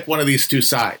and you pick one of these two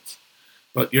sides.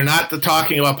 But you're not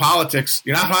talking about politics.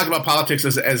 You're not talking about politics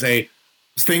as a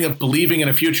thing of believing in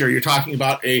a future. You're talking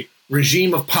about a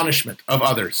regime of punishment of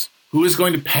others. Who is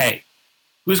going to pay?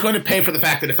 Who's going to pay for the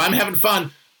fact that if I'm having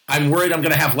fun, I'm worried I'm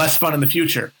going to have less fun in the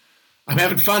future. I'm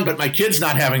having fun, but my kid's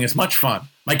not having as much fun.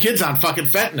 My kid's on fucking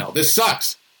fentanyl. This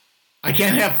sucks. I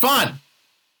can't have fun.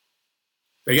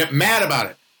 They get mad about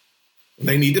it. And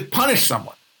they need to punish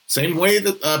someone. Same way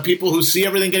that people who see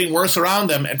everything getting worse around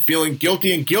them and feeling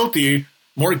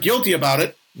more guilty about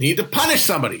it, need to punish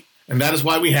somebody. And that is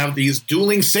why we have these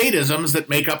dueling sadisms that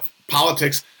make up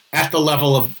politics at the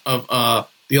level of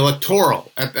the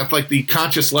electoral, at like the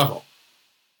conscious level.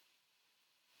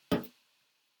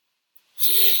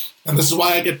 And this is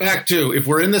why I get back to, if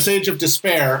we're in this age of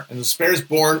despair, and despair is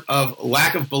born of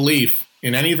lack of belief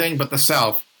in anything but the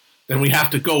self, then we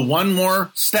have to go one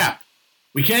more step.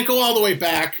 We can't go all the way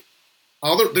back.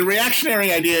 The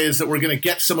reactionary idea is that we're going to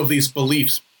get some of these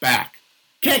beliefs back.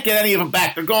 Can't get any of them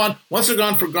back. They're gone. Once they're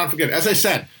gone, forget it. As I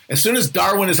said, as soon as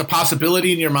Darwin is a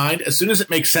possibility in your mind, as soon as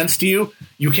it makes sense to you,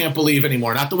 you can't believe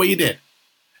anymore. Not the way you did.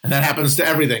 And that happens to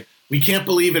everything. We can't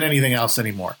believe in anything else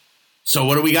anymore. So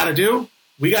what do we got to do?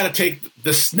 We got to take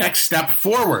this next step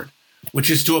forward, which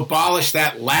is to abolish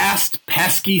that last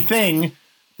pesky thing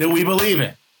that we believe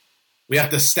in. We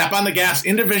have to step on the gas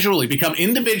individually, become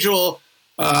individual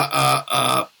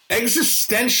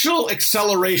existential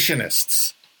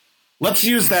accelerationists. Let's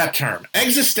use that term,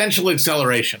 existential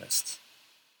accelerationists.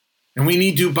 And we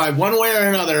need to, by one way or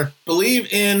another,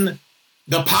 believe in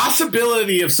the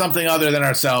possibility of something other than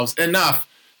ourselves enough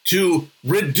to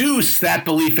reduce that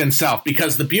belief in self.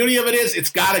 Because the beauty of it is, it's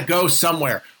got to go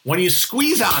somewhere. When you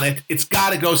squeeze on it, it's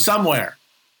got to go somewhere.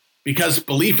 Because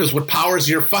belief is what powers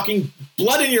your fucking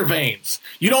blood in your veins.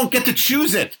 You don't get to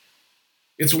choose it.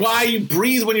 It's why you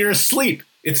breathe when you're asleep.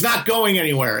 It's not going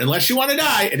anywhere unless you want to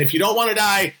die. And if you don't want to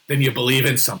die, then you believe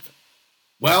in something.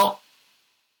 Well,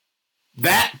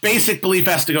 that basic belief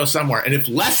has to go somewhere. And if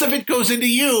less of it goes into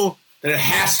you, then it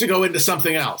has to go into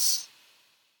something else.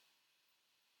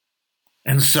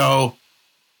 And so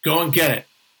go and get it.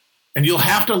 And you'll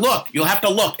have to look. You'll have to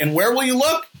look. And where will you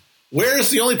look? Where is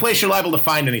the only place you're liable to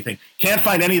find anything? Can't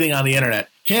find anything on the internet.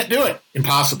 Can't do it.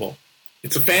 Impossible.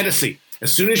 It's a fantasy.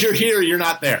 As soon as you're here, you're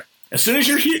not there. As soon as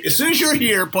you're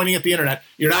here pointing at the internet,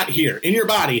 you're not here. In your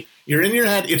body, you're in your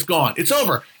head, it's gone. It's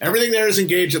over. Everything there is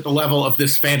engaged at the level of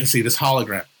this fantasy, this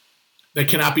hologram that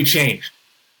cannot be changed.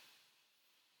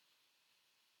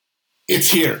 It's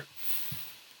here.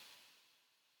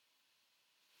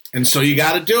 And so you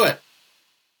got to do it.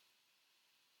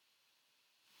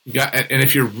 And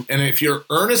if you're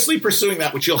earnestly pursuing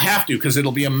that, which you'll have to, because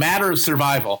it'll be a matter of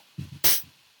survival,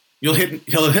 he'll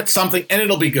hit something and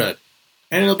it'll be good.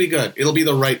 And it'll be good. It'll be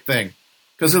the right thing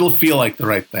because it'll feel like the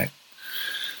right thing.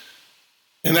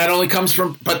 And that only comes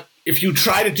from, but if you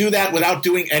try to do that without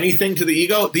doing anything to the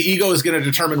ego is going to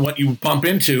determine what you bump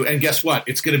into. And guess what?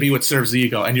 It's going to be what serves the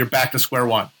ego. And you're back to square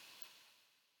one.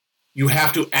 You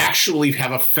have to actually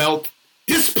have a felt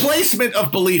displacement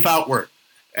of belief outward.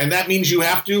 And that means you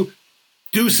have to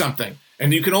do something.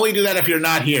 And you can only do that if you're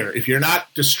not here, if you're not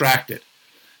distracted.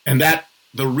 And that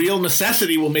the real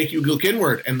necessity will make you look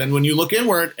inward. And then when you look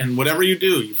inward and whatever you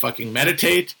do, you fucking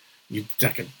meditate, you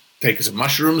take some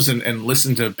mushrooms and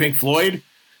listen to Pink Floyd,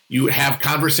 you have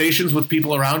conversations with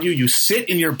people around you, you sit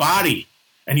in your body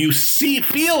and you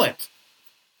feel it.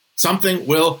 Something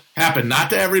will happen.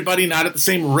 Not to everybody, not at the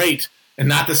same rate, and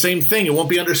not the same thing. It won't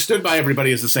be understood by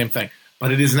everybody as the same thing.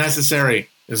 But it is necessary.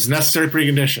 It's a necessary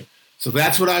precondition. So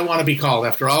that's what I want to be called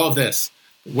after all of this.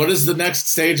 What is the next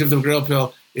stage of the Grill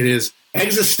Pill? It is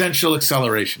existential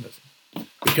accelerationism.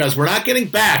 Because we're not getting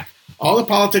back all the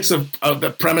politics of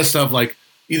the premise of like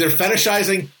either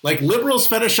fetishizing, like liberals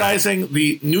fetishizing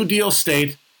the New Deal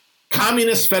state,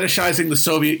 communists fetishizing the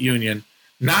Soviet Union,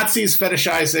 Nazis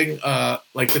fetishizing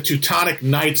like the Teutonic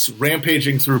Knights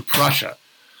rampaging through Prussia.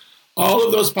 All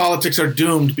of those politics are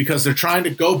doomed because they're trying to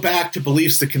go back to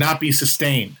beliefs that cannot be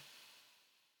sustained.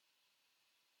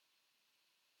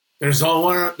 There's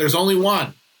only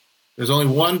one. There's only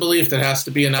one belief that has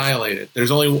to be annihilated.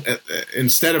 There's only,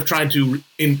 instead of trying to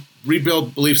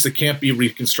rebuild beliefs that can't be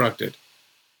reconstructed.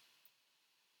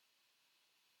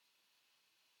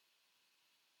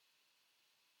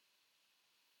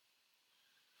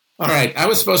 All right, I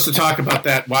was supposed to talk about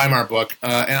that Weimar book,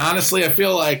 and honestly, I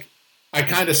feel like I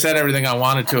kind of said everything I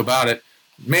wanted to about it.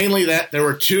 Mainly that there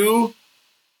were two,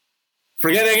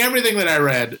 forgetting everything that I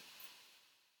read,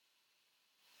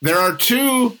 there are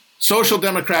two social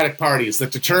democratic parties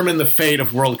that determine the fate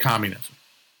of world communism.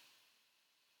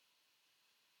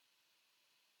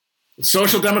 The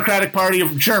Social Democratic Party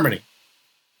of Germany,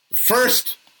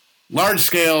 first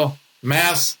large-scale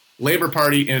mass labor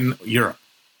party in Europe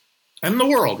and the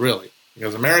world, really.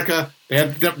 Because America, they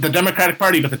had the Democratic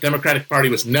Party, but the Democratic Party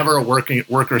was never a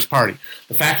workers' party.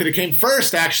 The fact that it came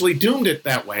first actually doomed it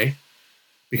that way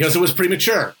because it was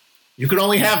premature. You could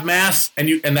only have mass,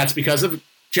 and that's because of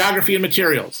geography and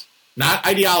materials, not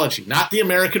ideology, not the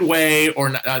American way, or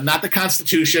not the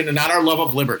Constitution, and not our love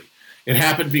of liberty. It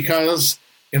happened because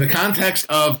in the context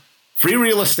of free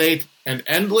real estate and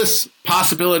endless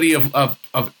possibility of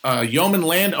yeoman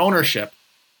land ownership,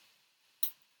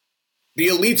 the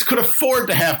elites could afford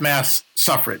to have mass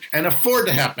suffrage and afford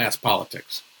to have mass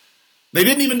politics. They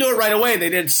didn't even do it right away. They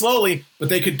did it slowly, but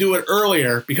they could do it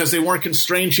earlier because they weren't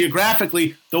constrained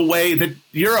geographically the way that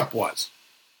Europe was.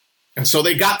 And so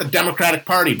they got the Democratic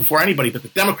Party before anybody, but the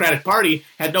Democratic Party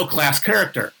had no class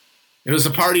character. It was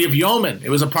a party of yeomen. It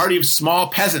was a party of small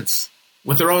peasants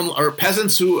with their own, or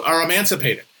peasants who are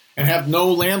emancipated and have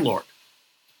no landlord.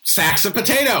 Sacks of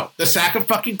potato, the sack of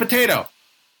fucking potato.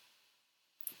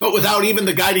 But without even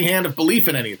the guiding hand of belief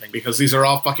in anything, because these are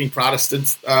all fucking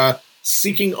Protestants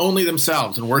seeking only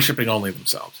themselves and worshiping only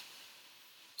themselves.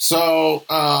 So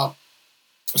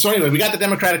anyway, we got the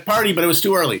Democratic Party, but it was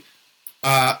too early.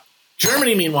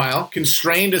 Germany, meanwhile,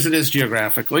 constrained as it is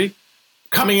geographically,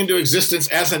 coming into existence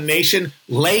as a nation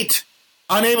late,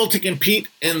 unable to compete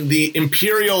in the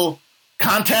imperial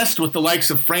contest with the likes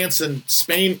of France and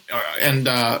Spain and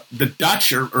the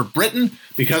Dutch or Britain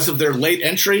because of their late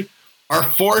entry, are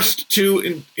forced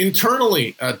to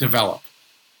internally develop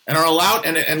and are allowed.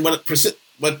 And what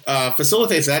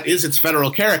facilitates that is its federal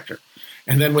character.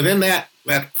 And then within that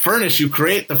furnace, you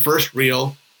create the first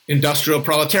real industrial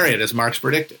proletariat, as Marx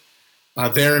predicted.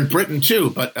 There in Britain too,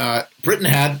 but Britain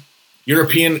had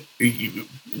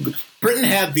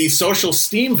the social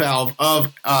steam valve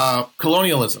of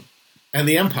colonialism and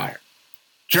the empire.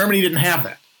 Germany didn't have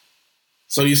that.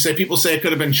 So people say it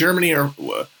could have been Germany or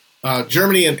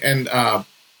Germany and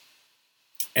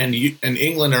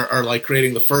England are like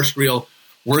creating the first real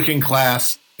working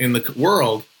class in the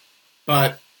world,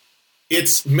 but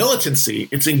its militancy,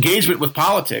 its engagement with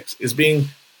politics is being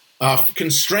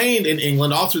constrained in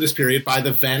England all through this period by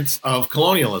the vent of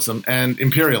colonialism and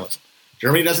imperialism.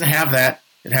 Germany doesn't have that.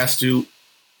 It has to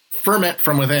ferment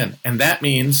from within. And that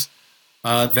means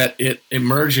that it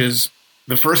emerges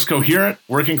the first coherent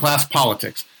working class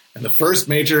politics and the first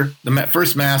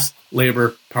mass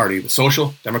labor party, the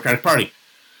Social Democratic Party,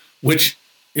 which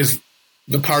is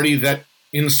the party that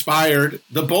inspired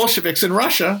the Bolsheviks in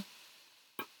Russia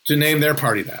to name their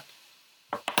party that.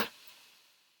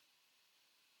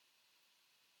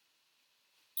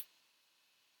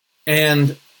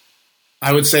 And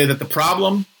I would say that the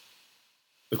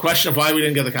question of why we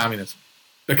didn't get the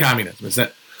communism is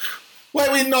that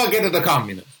why we did not get the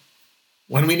communism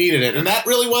when we needed it. And that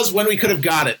really was when we could have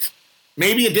got it.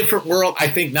 Maybe a different world. I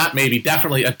think not maybe,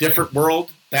 definitely a different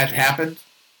world that happened.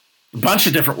 A bunch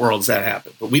of different worlds that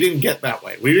happened. But we didn't get that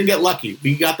way. We didn't get lucky.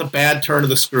 We got the bad turn of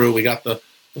the screw. We got the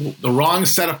wrong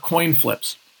set of coin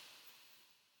flips.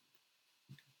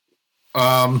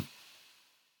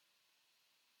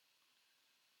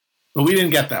 But we didn't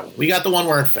get that one. We got the one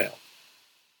where it failed.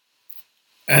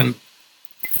 And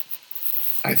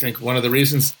I think one of the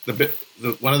reasons,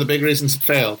 one of the big reasons it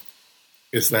failed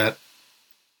is that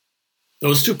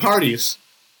those two parties,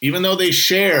 even though they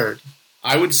shared,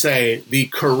 I would say, the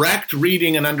correct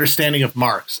reading and understanding of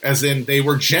Marx, as in they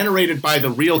were generated by the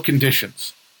real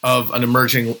conditions of an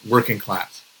emerging working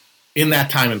class in that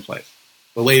time and place,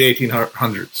 the late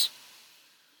 1800s.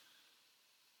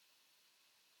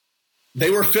 They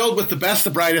were filled with the best, the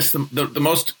brightest, the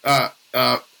most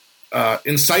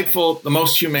insightful, the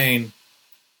most humane.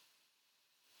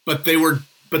 But they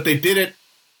did it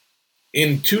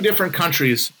in two different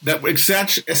countries that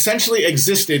essentially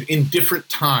existed in different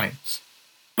times.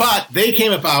 But they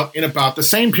came about in about the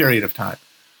same period of time.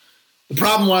 The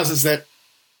problem is that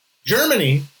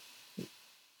Germany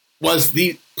was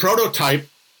the prototype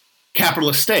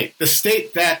capitalist state, the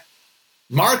state that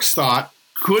Marx thought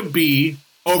could be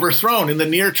overthrown in the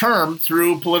near term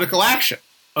through political action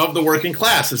of the working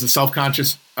class as a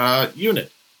self-conscious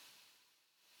unit.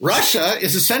 Russia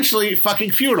is essentially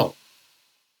fucking feudal.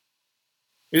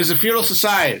 It is a feudal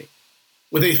society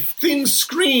with a thin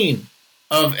screen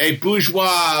of a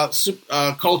bourgeois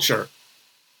culture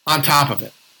on top of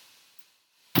it.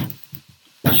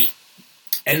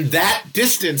 And that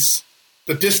distance,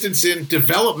 the distance in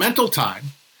developmental time,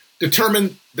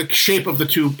 determined the shape of the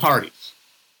two parties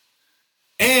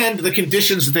and the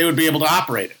conditions that they would be able to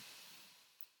operate in.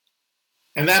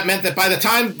 And that meant that by the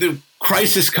time the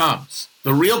crisis comes,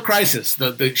 the real crisis,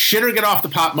 the shitter get off the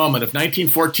pot moment of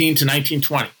 1914 to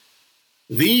 1920,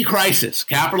 the crisis,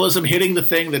 capitalism hitting the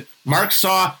thing that Marx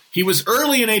saw, he was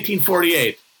early in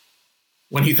 1848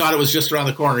 when he thought it was just around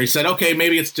the corner. He said, okay,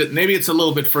 maybe it's a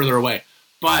little bit further away.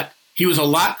 But he was a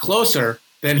lot closer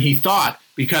than he thought,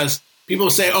 because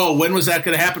people say, oh, when was that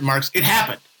going to happen, Marx? It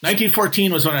happened.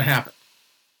 1914 was when it happened.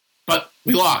 But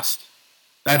we lost.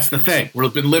 That's the thing.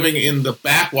 We've been living in the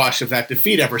backwash of that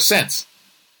defeat ever since.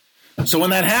 So when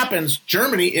that happens,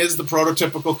 Germany is the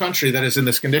prototypical country that is in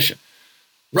this condition.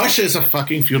 Russia is a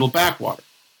fucking feudal backwater.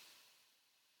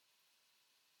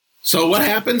 So what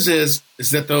happens is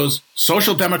that those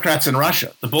social democrats in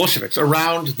Russia, the Bolsheviks,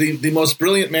 around the most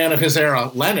brilliant man of his era,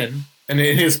 Lenin, and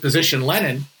in his position,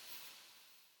 Lenin,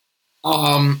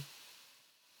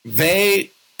 they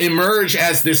emerge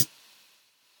as this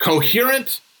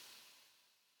coherent,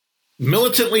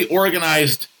 militantly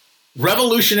organized,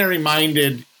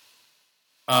 revolutionary-minded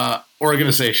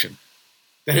organization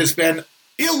that has been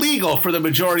illegal for the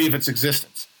majority of its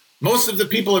existence. Most of the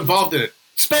people involved in it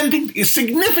spending a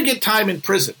significant time in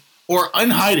prison or in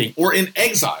hiding or in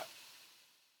exile,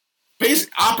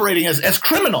 operating as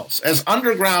criminals, as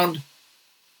underground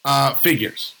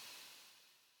figures.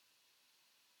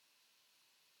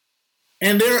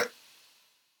 And they're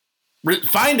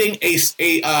finding a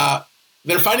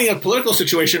political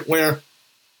situation where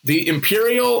the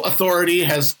imperial authority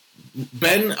has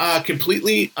been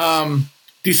completely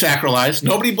desacralized.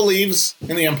 Nobody believes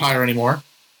in the empire anymore.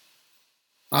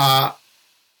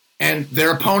 And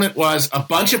their opponent was a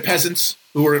bunch of peasants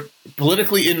who were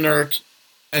politically inert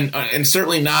and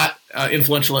certainly not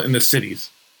influential in the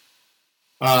cities.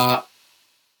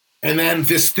 And then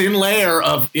this thin layer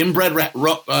of inbred,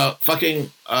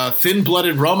 thin-blooded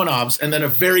Romanovs, and then a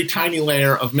very tiny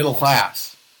layer of middle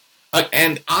class.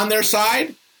 And on their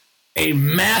side, a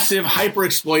massive,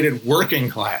 hyper-exploited working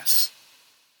class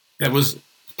that was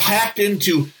packed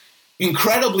into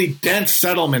incredibly dense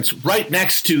settlements right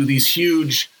next to these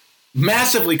huge,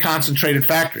 massively concentrated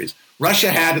factories.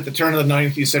 Russia had, at the turn of the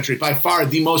 19th century, by far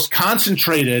the most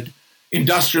concentrated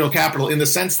industrial capital in the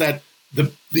sense that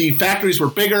the factories were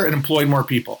bigger and employed more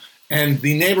people, and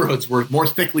the neighborhoods were more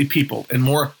thickly peopled and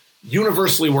more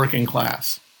universally working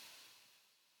class.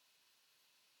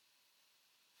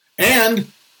 And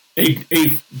a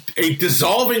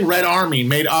dissolving Red Army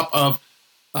made up of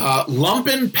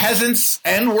lumpen peasants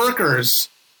and workers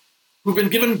who've been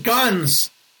given guns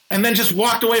and then just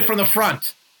walked away from the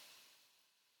front.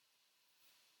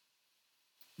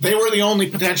 They were the only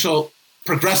potential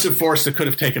progressive force that could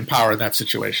have taken power in that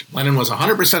situation. Lenin was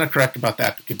 100% correct about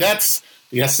that. The cadets,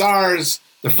 the SRs,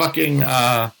 the fucking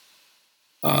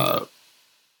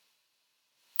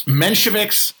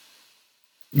Mensheviks,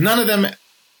 none of them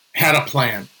had a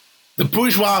plan. The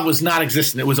bourgeois was not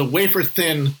existent. It was a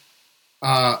wafer-thin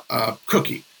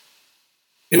cookie.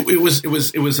 It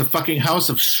was a fucking house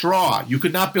of straw. You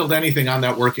could not build anything on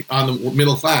the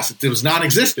middle class. It was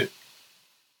non-existent.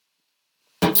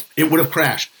 It would have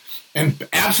crashed. And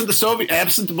absent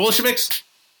the Bolsheviks,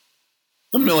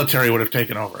 the military would have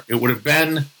taken over. It would have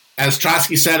been, as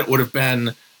Trotsky said, it would have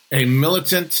been a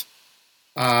militant,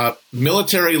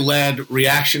 military-led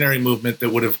reactionary movement that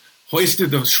would have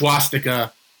hoisted the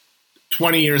swastika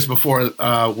 20 years before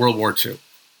World War II.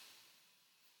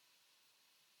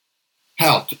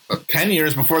 Hell, 10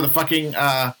 years before the fucking,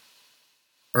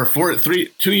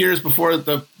 2 years before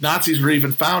the Nazis were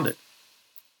even founded.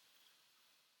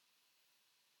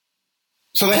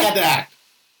 So they had to act.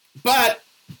 But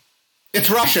it's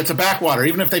Russia. It's a backwater.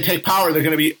 Even if they take power, they're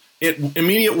going to be in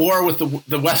immediate war with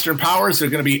the Western powers. They're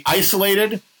going to be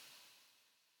isolated.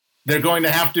 They're going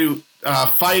to have to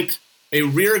fight a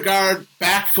rearguard,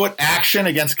 back foot action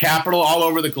against capital all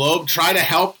over the globe, try to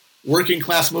help working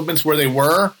class movements where they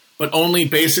were, but only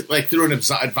like through an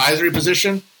advisory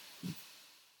position.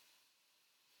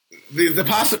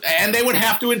 And they would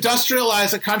have to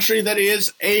industrialize a country that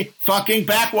is a fucking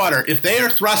backwater. If they are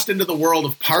thrust into the world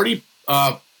of party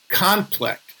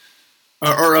conflict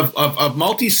or of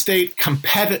multi-state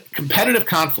competitive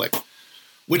conflict,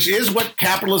 which is what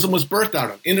capitalism was birthed out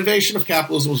of. Innovation of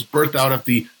capitalism was birthed out of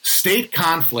the state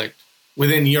conflict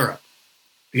within Europe.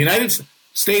 The United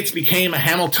States became a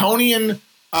Hamiltonian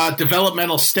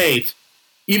developmental state,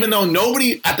 even though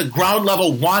nobody at the ground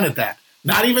level wanted that.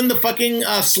 Not even the fucking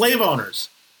slave owners.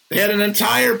 They had an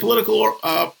entire political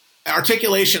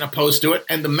articulation opposed to it,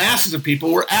 and the masses of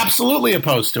people were absolutely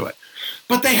opposed to it.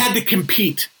 But they had to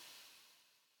compete.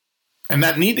 And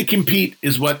that need to compete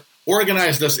is what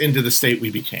organized us into the state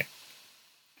we became.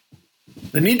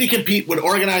 The need to compete would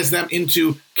organize them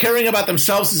into caring about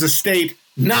themselves as a state,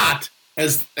 not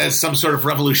as some sort of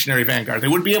revolutionary vanguard. They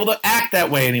wouldn't be able to act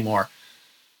that way anymore.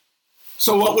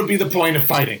 So what would be the point of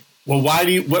fighting? Well,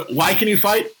 why can you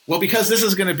fight? Well, because this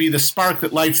is going to be the spark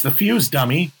that lights the fuse,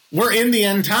 dummy. We're in the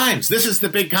end times. This is the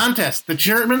big contest. The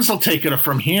Germans will take it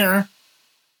from here.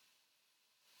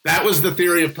 That was the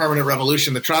theory of permanent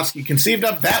revolution that Trotsky conceived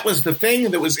of. That was the thing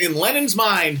that was in Lenin's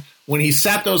mind when he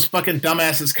sat those fucking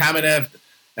dumbasses, Kamenev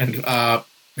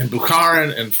and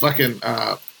Bukharin and fucking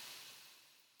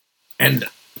and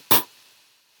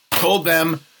told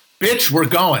them, "Bitch, we're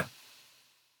going."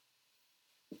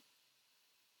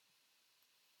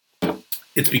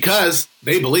 It's because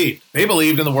they believed. They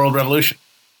believed in the world revolution.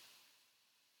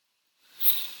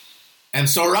 And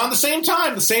so around the same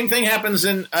time, the same thing happens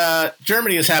in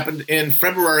Germany has happened in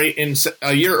February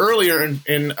a year earlier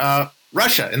in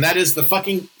Russia, and that is the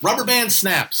fucking rubber band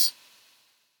snaps.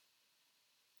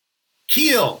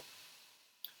 Kiel.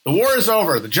 The war is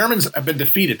over. The Germans have been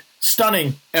defeated,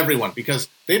 stunning everyone because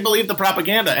they believed the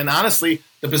propaganda. And honestly,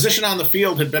 the position on the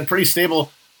field had been pretty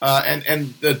stable,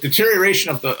 and the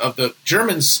deterioration of the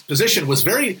Germans' position was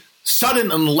very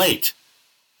sudden and late.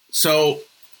 So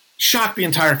shocked the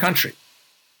entire country.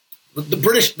 The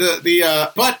British,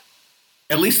 but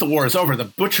at least the war is over. The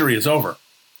butchery is over.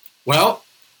 Well,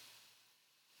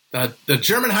 the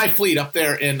German High Fleet up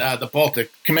there in the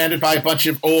Baltic, commanded by a bunch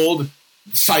of old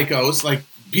psychos, like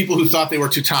people who thought they were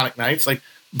Teutonic Knights, like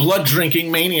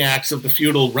blood-drinking maniacs of the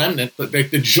feudal remnant,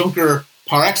 the Junker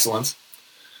par excellence,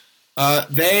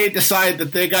 they decide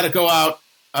that they got to go out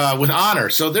with honor.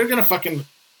 So they're going to fucking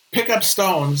pick up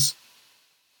stones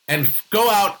and go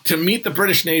out to meet the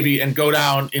British Navy and go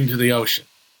down into the ocean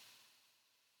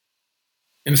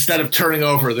instead of turning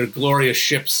over their glorious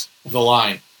ships of the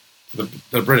line to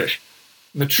the British.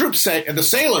 And the troops say, and the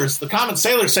sailors, the common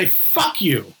sailors say, fuck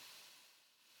you.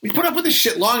 We put up with this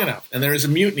shit long enough. And there is a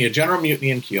mutiny, a general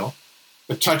mutiny in Kiel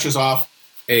that touches off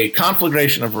a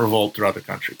conflagration of revolt throughout the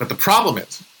country. But the problem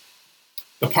is,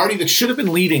 the party that should have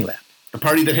been leading that, the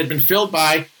party that had been filled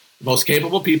by the most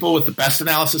capable people with the best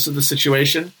analysis of the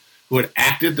situation, who had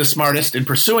acted the smartest in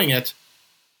pursuing it,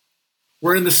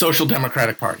 were in the Social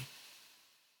Democratic Party.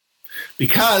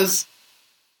 Because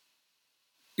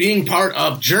being part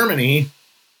of Germany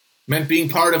meant being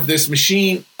part of this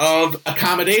machine of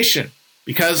accommodation.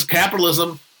 Because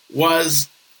capitalism was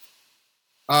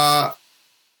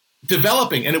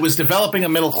developing, and it was developing a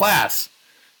middle class.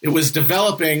 It was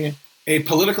developing a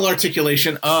political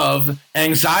articulation of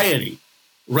anxiety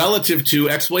relative to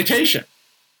exploitation.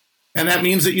 And that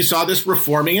means that you saw this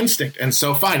reforming instinct. And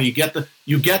so fine, you get the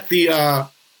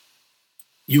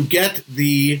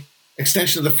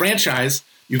extension of the franchise,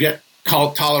 you get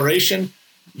called toleration,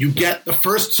 you get the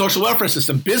first social welfare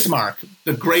system. Bismarck,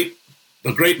 the great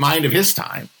mind of his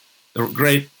time, the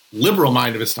great liberal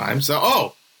mind of his time.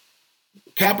 So,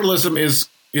 capitalism is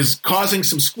causing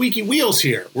some squeaky wheels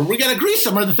here. Where we got to grease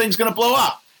them or the thing's going to blow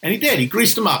up. And he did. He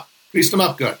greased them up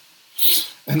good.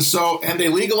 And they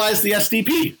legalized the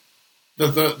SDP.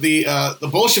 The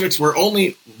Bolsheviks were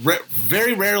only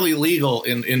very rarely legal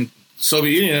in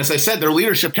Soviet Union. As I said, their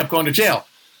leadership kept going to jail.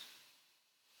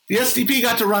 The SDP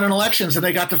got to run in elections, and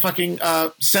they got to fucking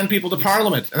send people to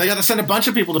parliament. And they got to send a bunch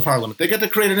of people to parliament. They got to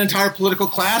create an entire political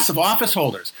class of office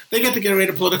holders. They get to create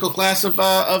a political class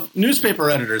of newspaper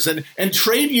editors and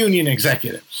trade union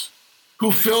executives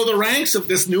who fill the ranks of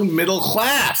this new middle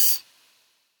class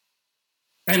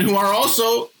and who are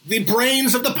also the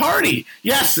brains of the party.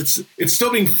 Yes, it's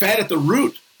still being fed at the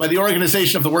root by the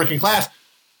organization of the working class,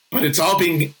 but it's all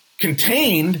being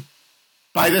contained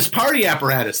by this party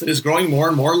apparatus that is growing more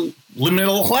and more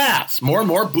middle class, more and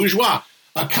more bourgeois,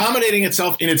 accommodating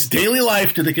itself in its daily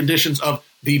life to the conditions of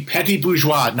the petty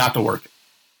bourgeois, not the worker.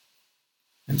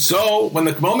 And so when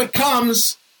the moment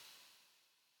comes,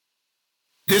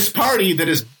 this party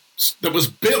that was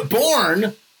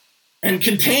born and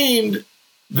contained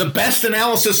the best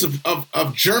analysis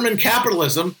of German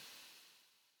capitalism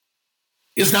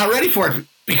is not ready for it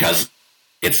because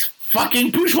it's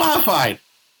fucking bourgeoisified.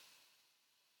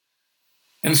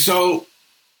 And so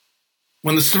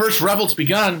when the first revolts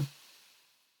begun,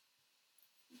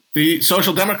 the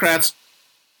Social Democrats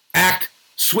act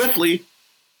swiftly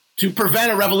to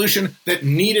prevent a revolution that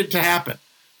needed to happen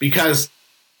because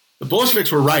the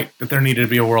Bolsheviks were right that there needed to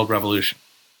be a world revolution.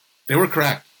 They were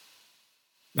correct.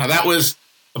 Now, that was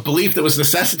a belief that was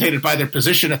necessitated by their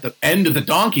position at the end of the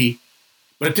donkey,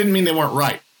 but it didn't mean they weren't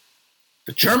right.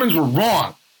 The Germans were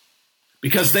wrong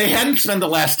because they hadn't spent the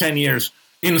last 10 years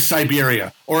in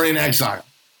Siberia or in exile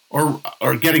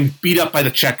or getting beat up by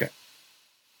the Cheka.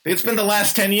 They'd spent the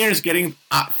last 10 years getting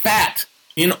fat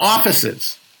in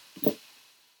offices,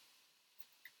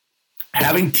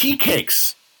 having tea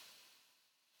cakes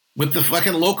with the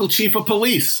fucking local chief of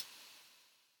police.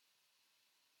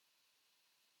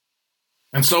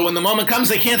 And so when the moment comes,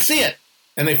 they can't see it,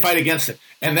 and they fight against it.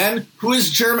 And then who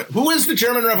is the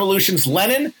German Revolution's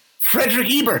Lenin? Friedrich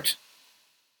Ebert.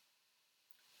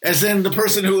 As in the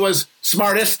person who was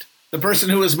smartest, the person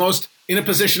who was most in a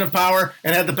position of power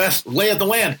and had the best lay of the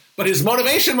land. But his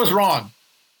motivation was wrong.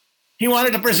 He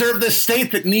wanted to preserve this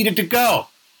state that needed to go.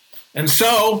 And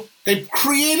so they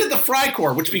created the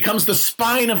Freikorps, which becomes the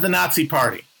spine of the Nazi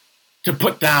party, to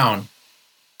put down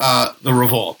the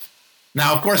revolt.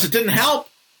 Now, of course, it didn't help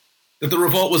that the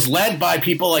revolt was led by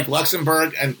people like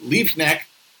Luxemburg and Liebknecht,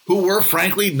 who were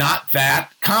frankly not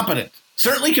that competent,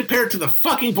 certainly compared to the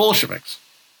fucking Bolsheviks.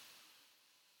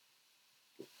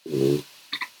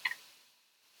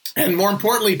 And more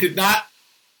importantly, did not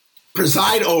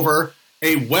preside over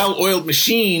a well-oiled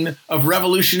machine of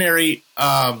revolutionary,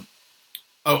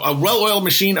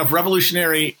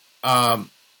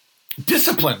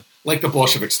 discipline like the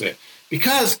Bolsheviks did.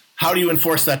 Because how do you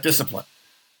enforce that discipline?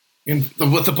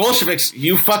 With the Bolsheviks,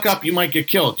 you fuck up, you might get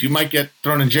killed. You might get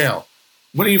thrown in jail.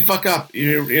 What do you fuck up?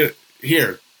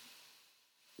 Here.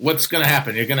 What's going to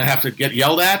happen? You're going to have to get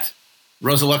yelled at?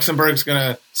 Rosa Luxemburg's going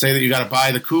to say that you got to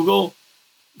buy the Kugel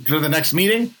to the next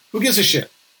meeting? Who gives a shit?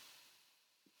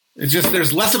 It's just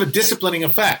there's less of a disciplining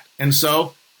effect. And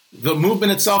so the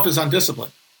movement itself is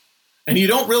undisciplined. And you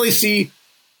don't really see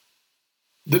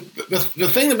the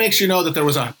thing that makes you know that there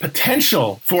was a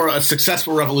potential for a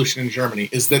successful revolution in Germany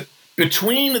is that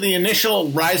between the initial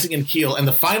rising in Kiel and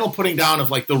the final putting down of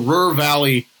like the Ruhr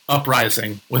Valley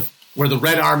uprising where the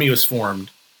Red Army was formed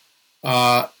in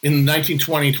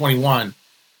 1920-21,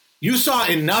 you saw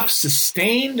enough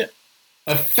sustained,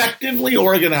 effectively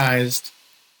organized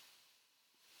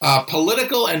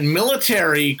political and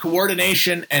military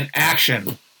coordination and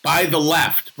action by the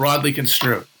left, broadly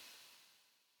construed,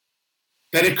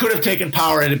 that it could have taken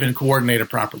power and it had been coordinated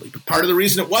properly. But part of the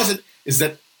reason it wasn't is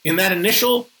that in that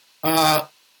initial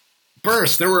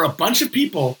burst, there were a bunch of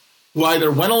people who either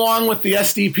went along with the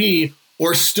SDP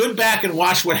or stood back and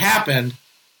watched what happened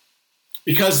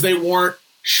because they weren't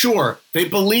sure. They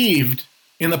believed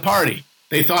in the party.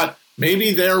 They thought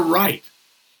maybe they're right.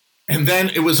 And then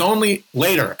it was only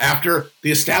later, after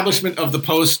the establishment of the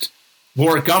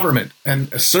post-war government, and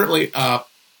certainly of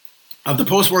the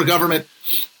post-war government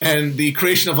and the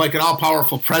creation of like an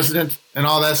all-powerful president and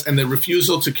all this, and the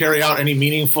refusal to carry out any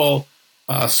meaningful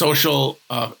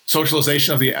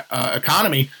socialization of the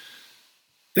economy,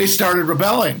 they started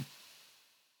rebelling.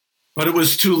 But it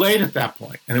was too late at that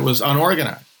point, and it was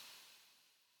unorganized.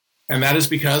 And that is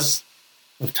because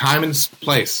of time and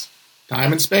space,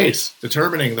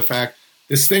 determining the fact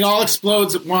this thing all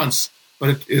explodes at once, but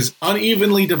it is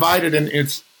unevenly divided and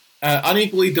it's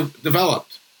unequally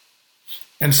developed.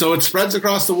 And so it spreads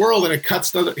across the world and it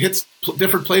hits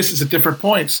different places at different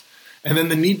points. And then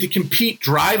the need to compete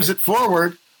drives it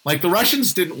forward. Like the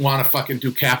Russians didn't want to fucking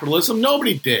do capitalism.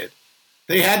 Nobody did.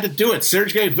 They had to do it.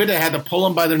 Sergei Vida had to pull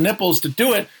them by their nipples to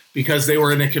do it because they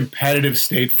were in a competitive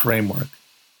state framework.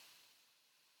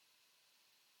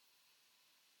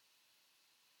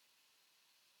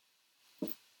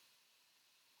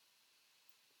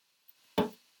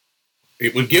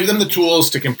 It would give them the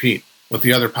tools to compete with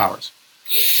the other powers.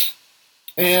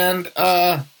 And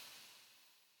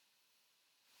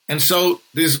so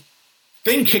this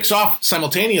thing kicks off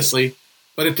simultaneously,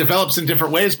 but it develops in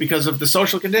different ways because of the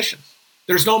social conditions.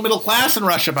 There's no middle class in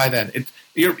Russia by then.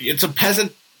 It's a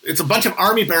peasant. It's a bunch of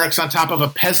army barracks on top of a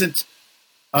peasant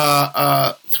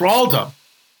thraldom.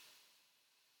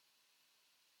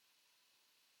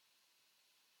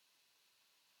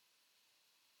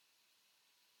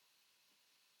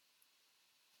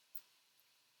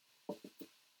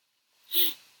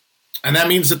 And that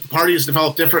means that the parties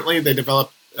develop differently. They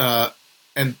develop, but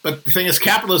the thing is,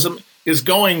 capitalism is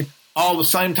going all the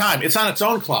same time. It's on its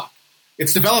own clock.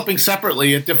 It's developing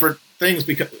separately at different things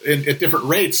at different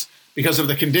rates because of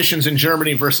the conditions in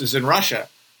Germany versus in Russia.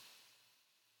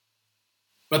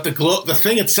 But the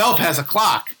thing itself has a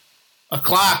clock. A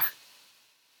clock.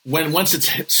 Once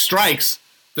it strikes,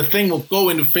 the thing will go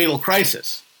into fatal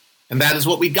crisis, and that is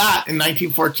what we got in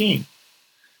 1914.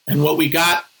 And what we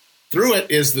got through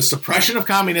it is the suppression of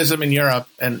communism in Europe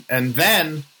and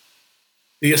then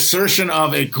the assertion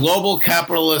of a global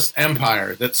capitalist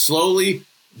empire that slowly,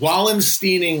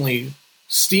 Wallensteiningly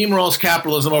steamrolls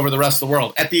capitalism over the rest of the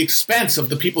world at the expense of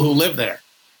the people who live there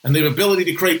and the ability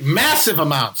to create massive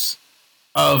amounts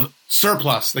of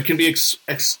surplus that can be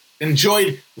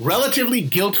enjoyed relatively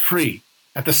guilt-free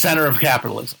at the center of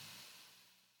capitalism.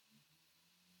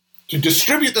 To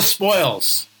distribute the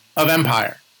spoils of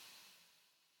empire.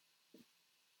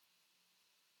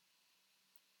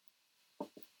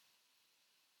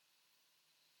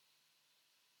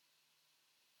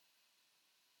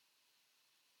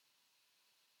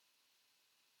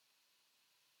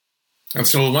 And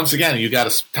so once again, you got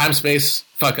a time-space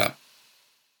fuck-up.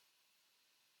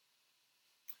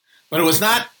 But it was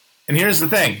not, and here's the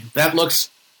thing, that looks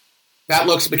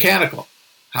mechanical.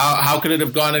 How could it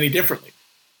have gone any differently?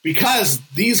 Because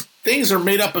these things are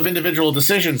made up of individual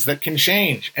decisions that can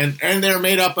change, and they're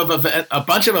made up of a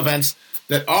bunch of events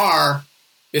that are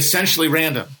essentially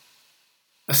random.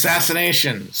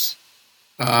 Assassinations,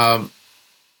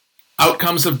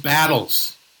 outcomes of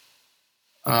battles,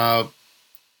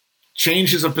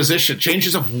 changes of position,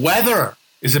 changes of weather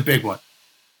is a big one.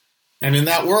 And in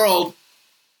that world,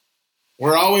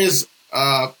 we're always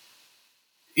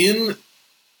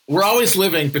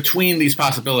living between these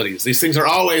possibilities. These things are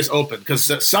always open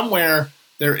because somewhere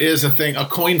there is a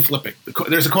coin flipping.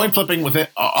 There's a coin flipping with it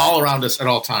all around us at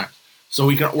all times. So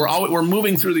we're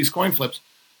moving through these coin flips.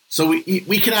 So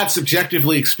we cannot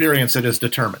subjectively experience it as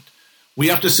determined. We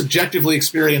have to subjectively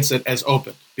experience it as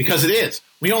open because it is.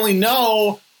 We only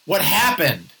know what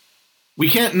happened. We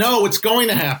can't know what's going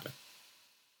to happen.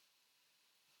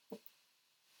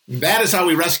 That is how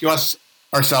we rescue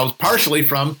ourselves partially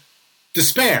from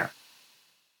despair.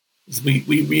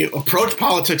 We approach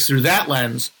politics through that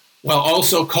lens while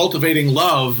also cultivating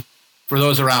love for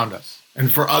those around us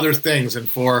and for other things and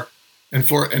for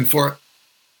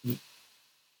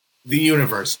the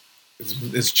universe,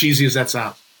 as cheesy as that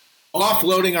sounds.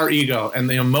 Offloading our ego and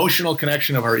the emotional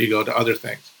connection of our ego to other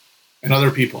things and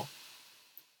other people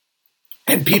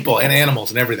and animals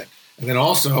and everything. And then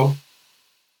also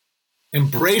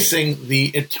embracing the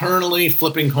eternally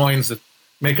flipping coins that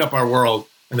make up our world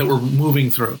and that we're moving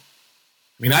through.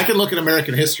 I mean, I can look at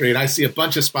American history and I see a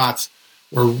bunch of spots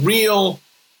where real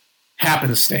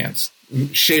happenstance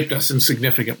shaped us in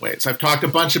significant ways. I've talked a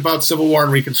bunch about Civil War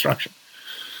and Reconstruction.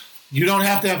 You don't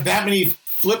have to have that many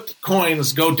flipped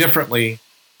coins go differently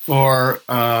for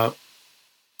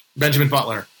Benjamin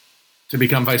Butler to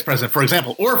become vice president, for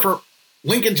example, or for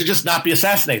Lincoln to just not be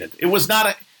assassinated. It was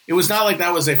not like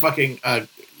that was a fucking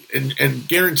and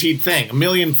guaranteed thing. A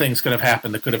million things could have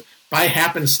happened that could have, by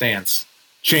happenstance,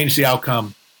 changed the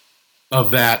outcome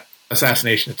of that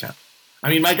assassination attempt. I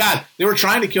mean, my God, they were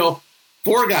trying to kill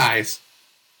 4 guys.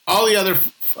 All the other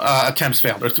attempts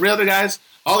failed. There were 3 other guys.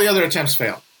 All the other attempts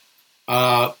failed.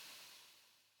 The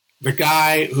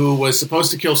guy who was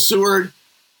supposed to kill Seward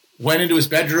went into his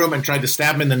bedroom and tried to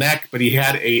stab him in the neck, but he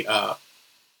had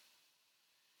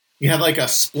like a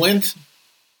splint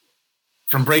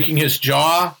from breaking his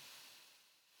jaw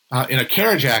in a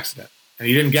carriage accident, and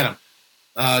he didn't get him.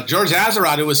 George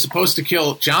Azerrad, who was supposed to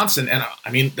kill Johnson, and I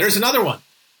mean, there's another one.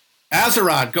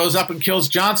 Azerrad goes up and kills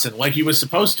Johnson like he was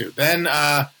supposed to. Then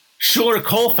Schuyler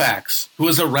Colfax, who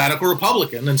is a radical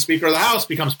Republican and Speaker of the House,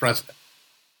 becomes president.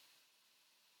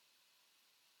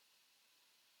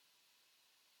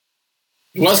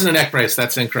 It wasn't a neck brace.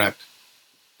 That's incorrect.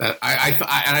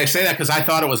 I say that because I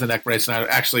thought it was a neck brace, and I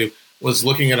actually was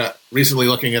recently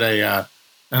looking at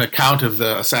an account of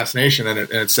the assassination, and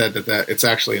it said that it's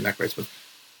actually a neck brace, a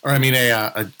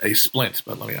splint.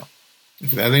 But let me know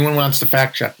if anyone wants to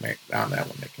fact check me on that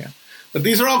one, they can. But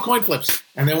these are all coin flips,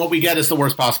 and then what we get is the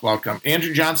worst possible outcome.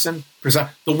 Andrew Johnson, the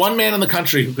one man in the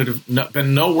country who could have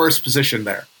been no worse positioned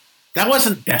there. That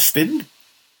wasn't destined.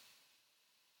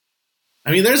 I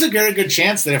mean, there's a very good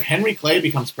chance that if Henry Clay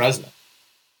becomes president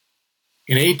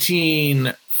in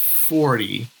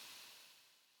 1840,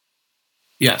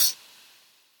 yes,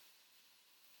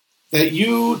 that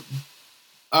you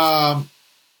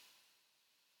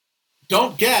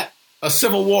don't get a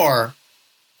civil war,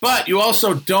 but you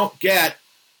also don't get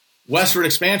westward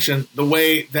expansion the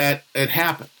way that it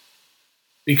happened.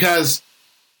 Because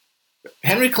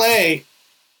Henry Clay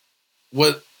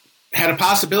had a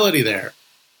possibility there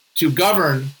to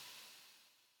govern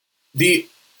the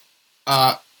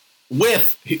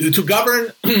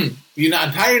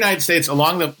entire United States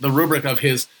along the rubric of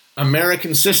his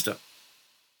American system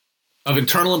of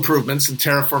internal improvements and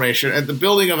terraformation and the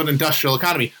building of an industrial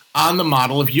economy on the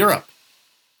model of Europe.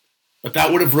 But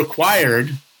that would have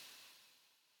required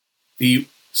the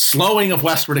slowing of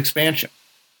westward expansion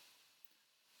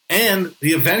and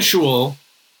the eventual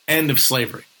end of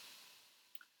slavery.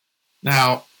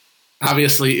 Now,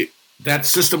 obviously, that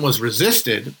system was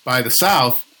resisted by the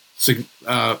South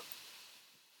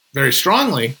very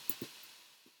strongly.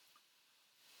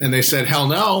 And they said, hell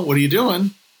no, what are you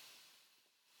doing?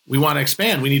 We want to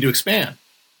expand. We need to expand.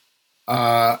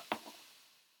 And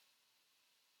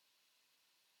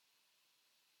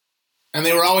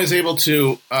they were always able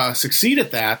to succeed at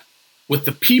that with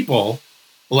the people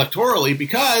electorally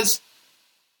because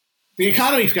the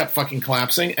economy kept fucking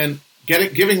collapsing, and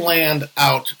giving land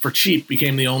out for cheap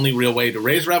became the only real way to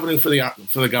raise revenue for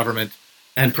the government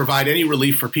and provide any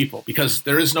relief for people, because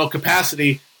there is no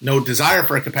capacity, no desire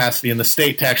for a capacity in the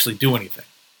state to actually do anything.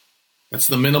 That's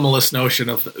the minimalist notion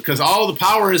because all of the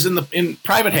power is in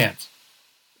private hands.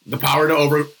 The power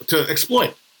to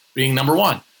exploit being number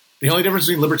one. The only difference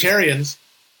between libertarians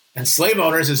and slave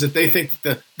owners is that they think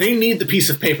that they need the piece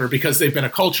of paper because they've been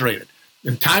acculturated.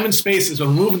 And time and space has been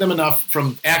moving them enough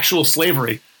from actual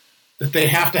slavery that they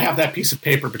have to have that piece of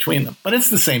paper between them. But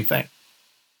it's the same thing.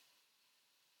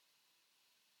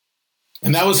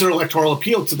 And that was their electoral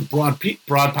appeal to the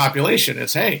broad population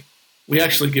is, hey, we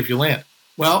actually give you land.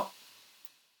 Well,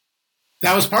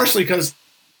 that was partially because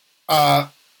the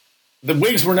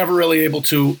Whigs were never really able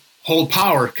to hold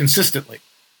power consistently.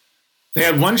 They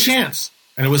had one chance,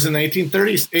 and it was in the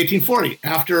 1840,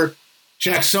 after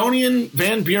Jacksonian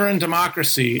Van Buren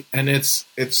democracy and its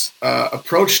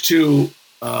approach to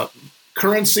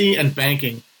currency and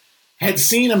banking had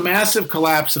seen a massive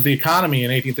collapse of the economy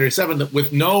in 1837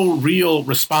 with no real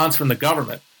response from the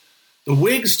government. The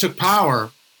Whigs took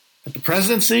power at the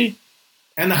presidency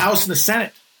and the House and the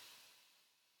Senate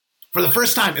for the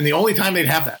first time, and the only time they'd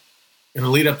have that in the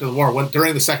lead up to the war,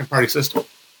 during the second party system.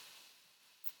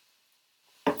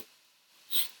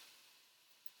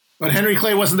 But Henry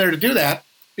Clay wasn't there to do that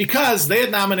because they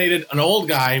had nominated an old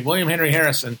guy, William Henry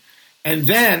Harrison, and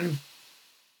then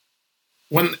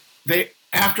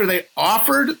after they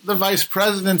offered the vice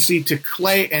presidency to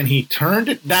Clay and he turned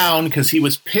it down because he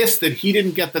was pissed that he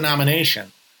didn't get the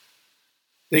nomination,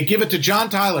 they give it to John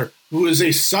Tyler, who is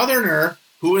a Southerner,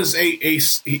 who is a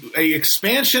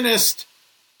expansionist,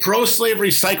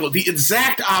 pro-slavery cycle, the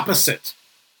exact opposite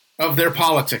of their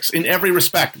politics in every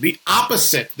respect, the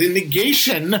opposite, the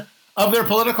negation of their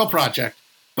political project.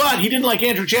 But he didn't like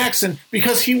Andrew Jackson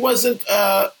because he wasn't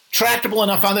tractable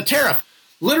enough on the tariff.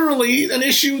 Literally an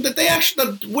issue that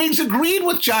the Whigs agreed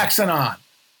with Jackson on.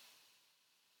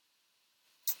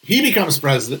 He becomes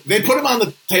president. They put him on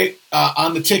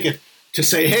the ticket to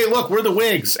say, hey, look, we're the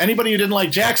Whigs. Anybody who didn't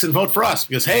like Jackson, vote for us.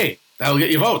 Because, hey, that'll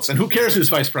get you votes. And who cares who's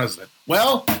vice president?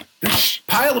 Well, the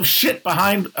pile of shit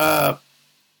right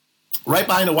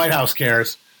behind the White House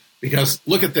cares. Because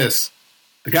look at this.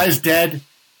 The guy's dead,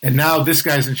 and now this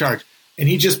guy's in charge. And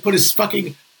he just put a stick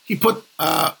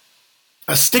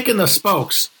in the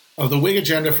spokes of the Whig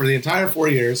agenda for the entire 4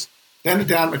 years. Then the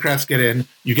Democrats get in.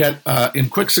 You get, in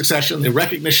quick succession, the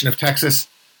recognition of Texas,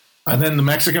 and then the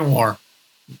Mexican War.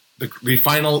 The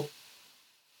final,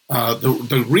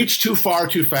 the reach too far,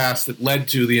 too fast that led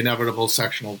to the inevitable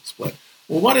sectional split.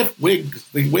 Well, what if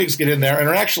the Whigs get in there and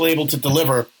are actually able to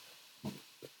deliver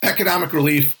economic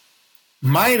relief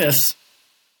minus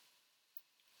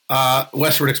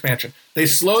westward expansion? They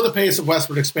slow the pace of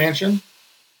westward expansion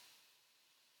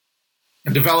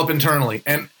and develop internally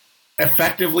and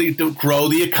effectively to grow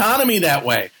the economy that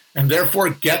way and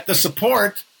therefore get the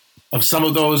support of some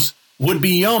of those would-be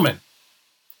yeomen.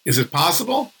 Is it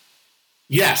possible?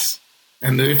 Yes.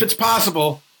 And if it's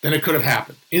possible, then it could have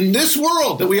happened. In this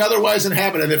world that we otherwise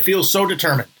inhabit and it feels so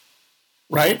determined,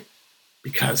 right?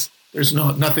 Because there's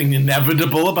nothing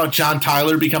inevitable about John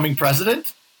Tyler becoming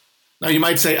president. Now you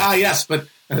might say, yes, but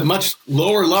at a much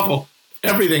lower level,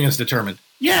 everything is determined.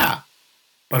 Yeah,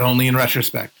 but only in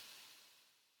retrospect.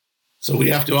 So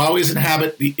we have to always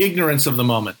inhabit the ignorance of the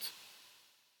moment.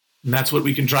 And that's what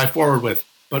we can drive forward with.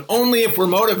 But only if we're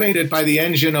motivated by the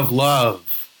engine of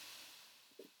love.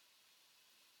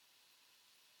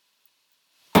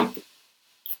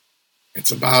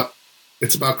 It's about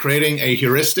creating a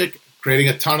heuristic, creating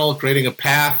a tunnel, creating a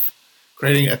path,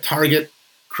 creating a target,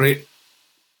 creating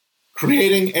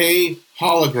a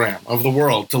hologram of the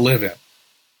world to live in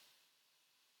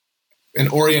and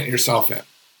orient yourself in.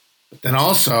 But then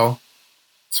also,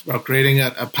 it's about creating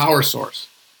a power source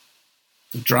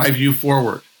to drive you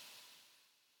forward.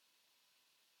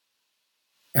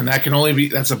 And that can only be,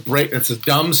 that's a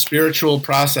dumb spiritual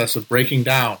process of breaking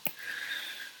down.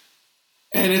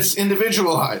 And it's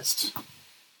individualized.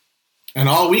 And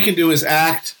all we can do is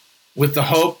act with the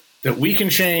hope that we can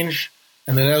change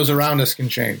and that those around us can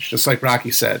change, just like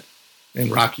Rocky said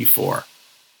in Rocky IV. All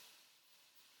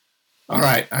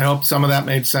right, I hope some of that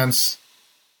made sense.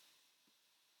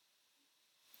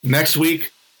 Next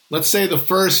week, let's say the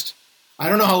first, I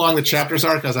don't know how long the chapters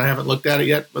are because I haven't looked at it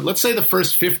yet, but let's say the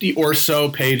first 50 or so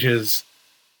pages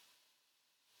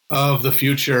of the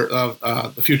future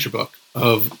book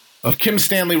of Kim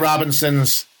Stanley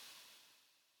Robinson's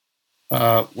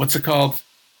what's it called?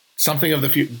 Something of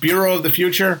the Bureau of the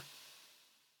Future.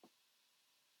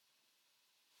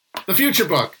 The Future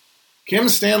Book. Kim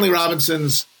Stanley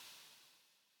Robinson's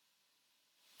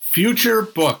Future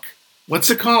Book. What's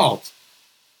it called?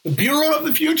 The Bureau of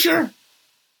the Future?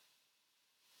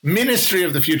 Ministry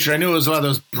of the Future. I knew it was one of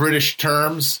those British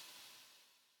terms.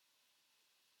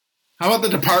 How about the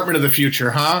Department of the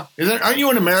Future, huh? Aren't you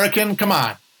an American? Come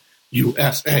on.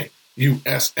 USA,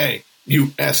 USA,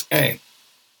 USA.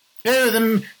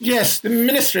 Oh, yes, the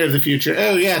Ministry of the Future.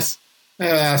 Oh, yes.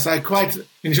 Yes, I quite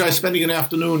enjoy spending an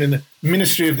afternoon in the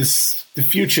Ministry of the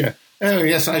Future. Oh,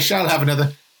 yes, I shall have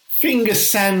another finger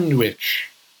sandwich.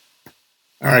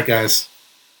 All right, guys.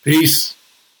 Peace.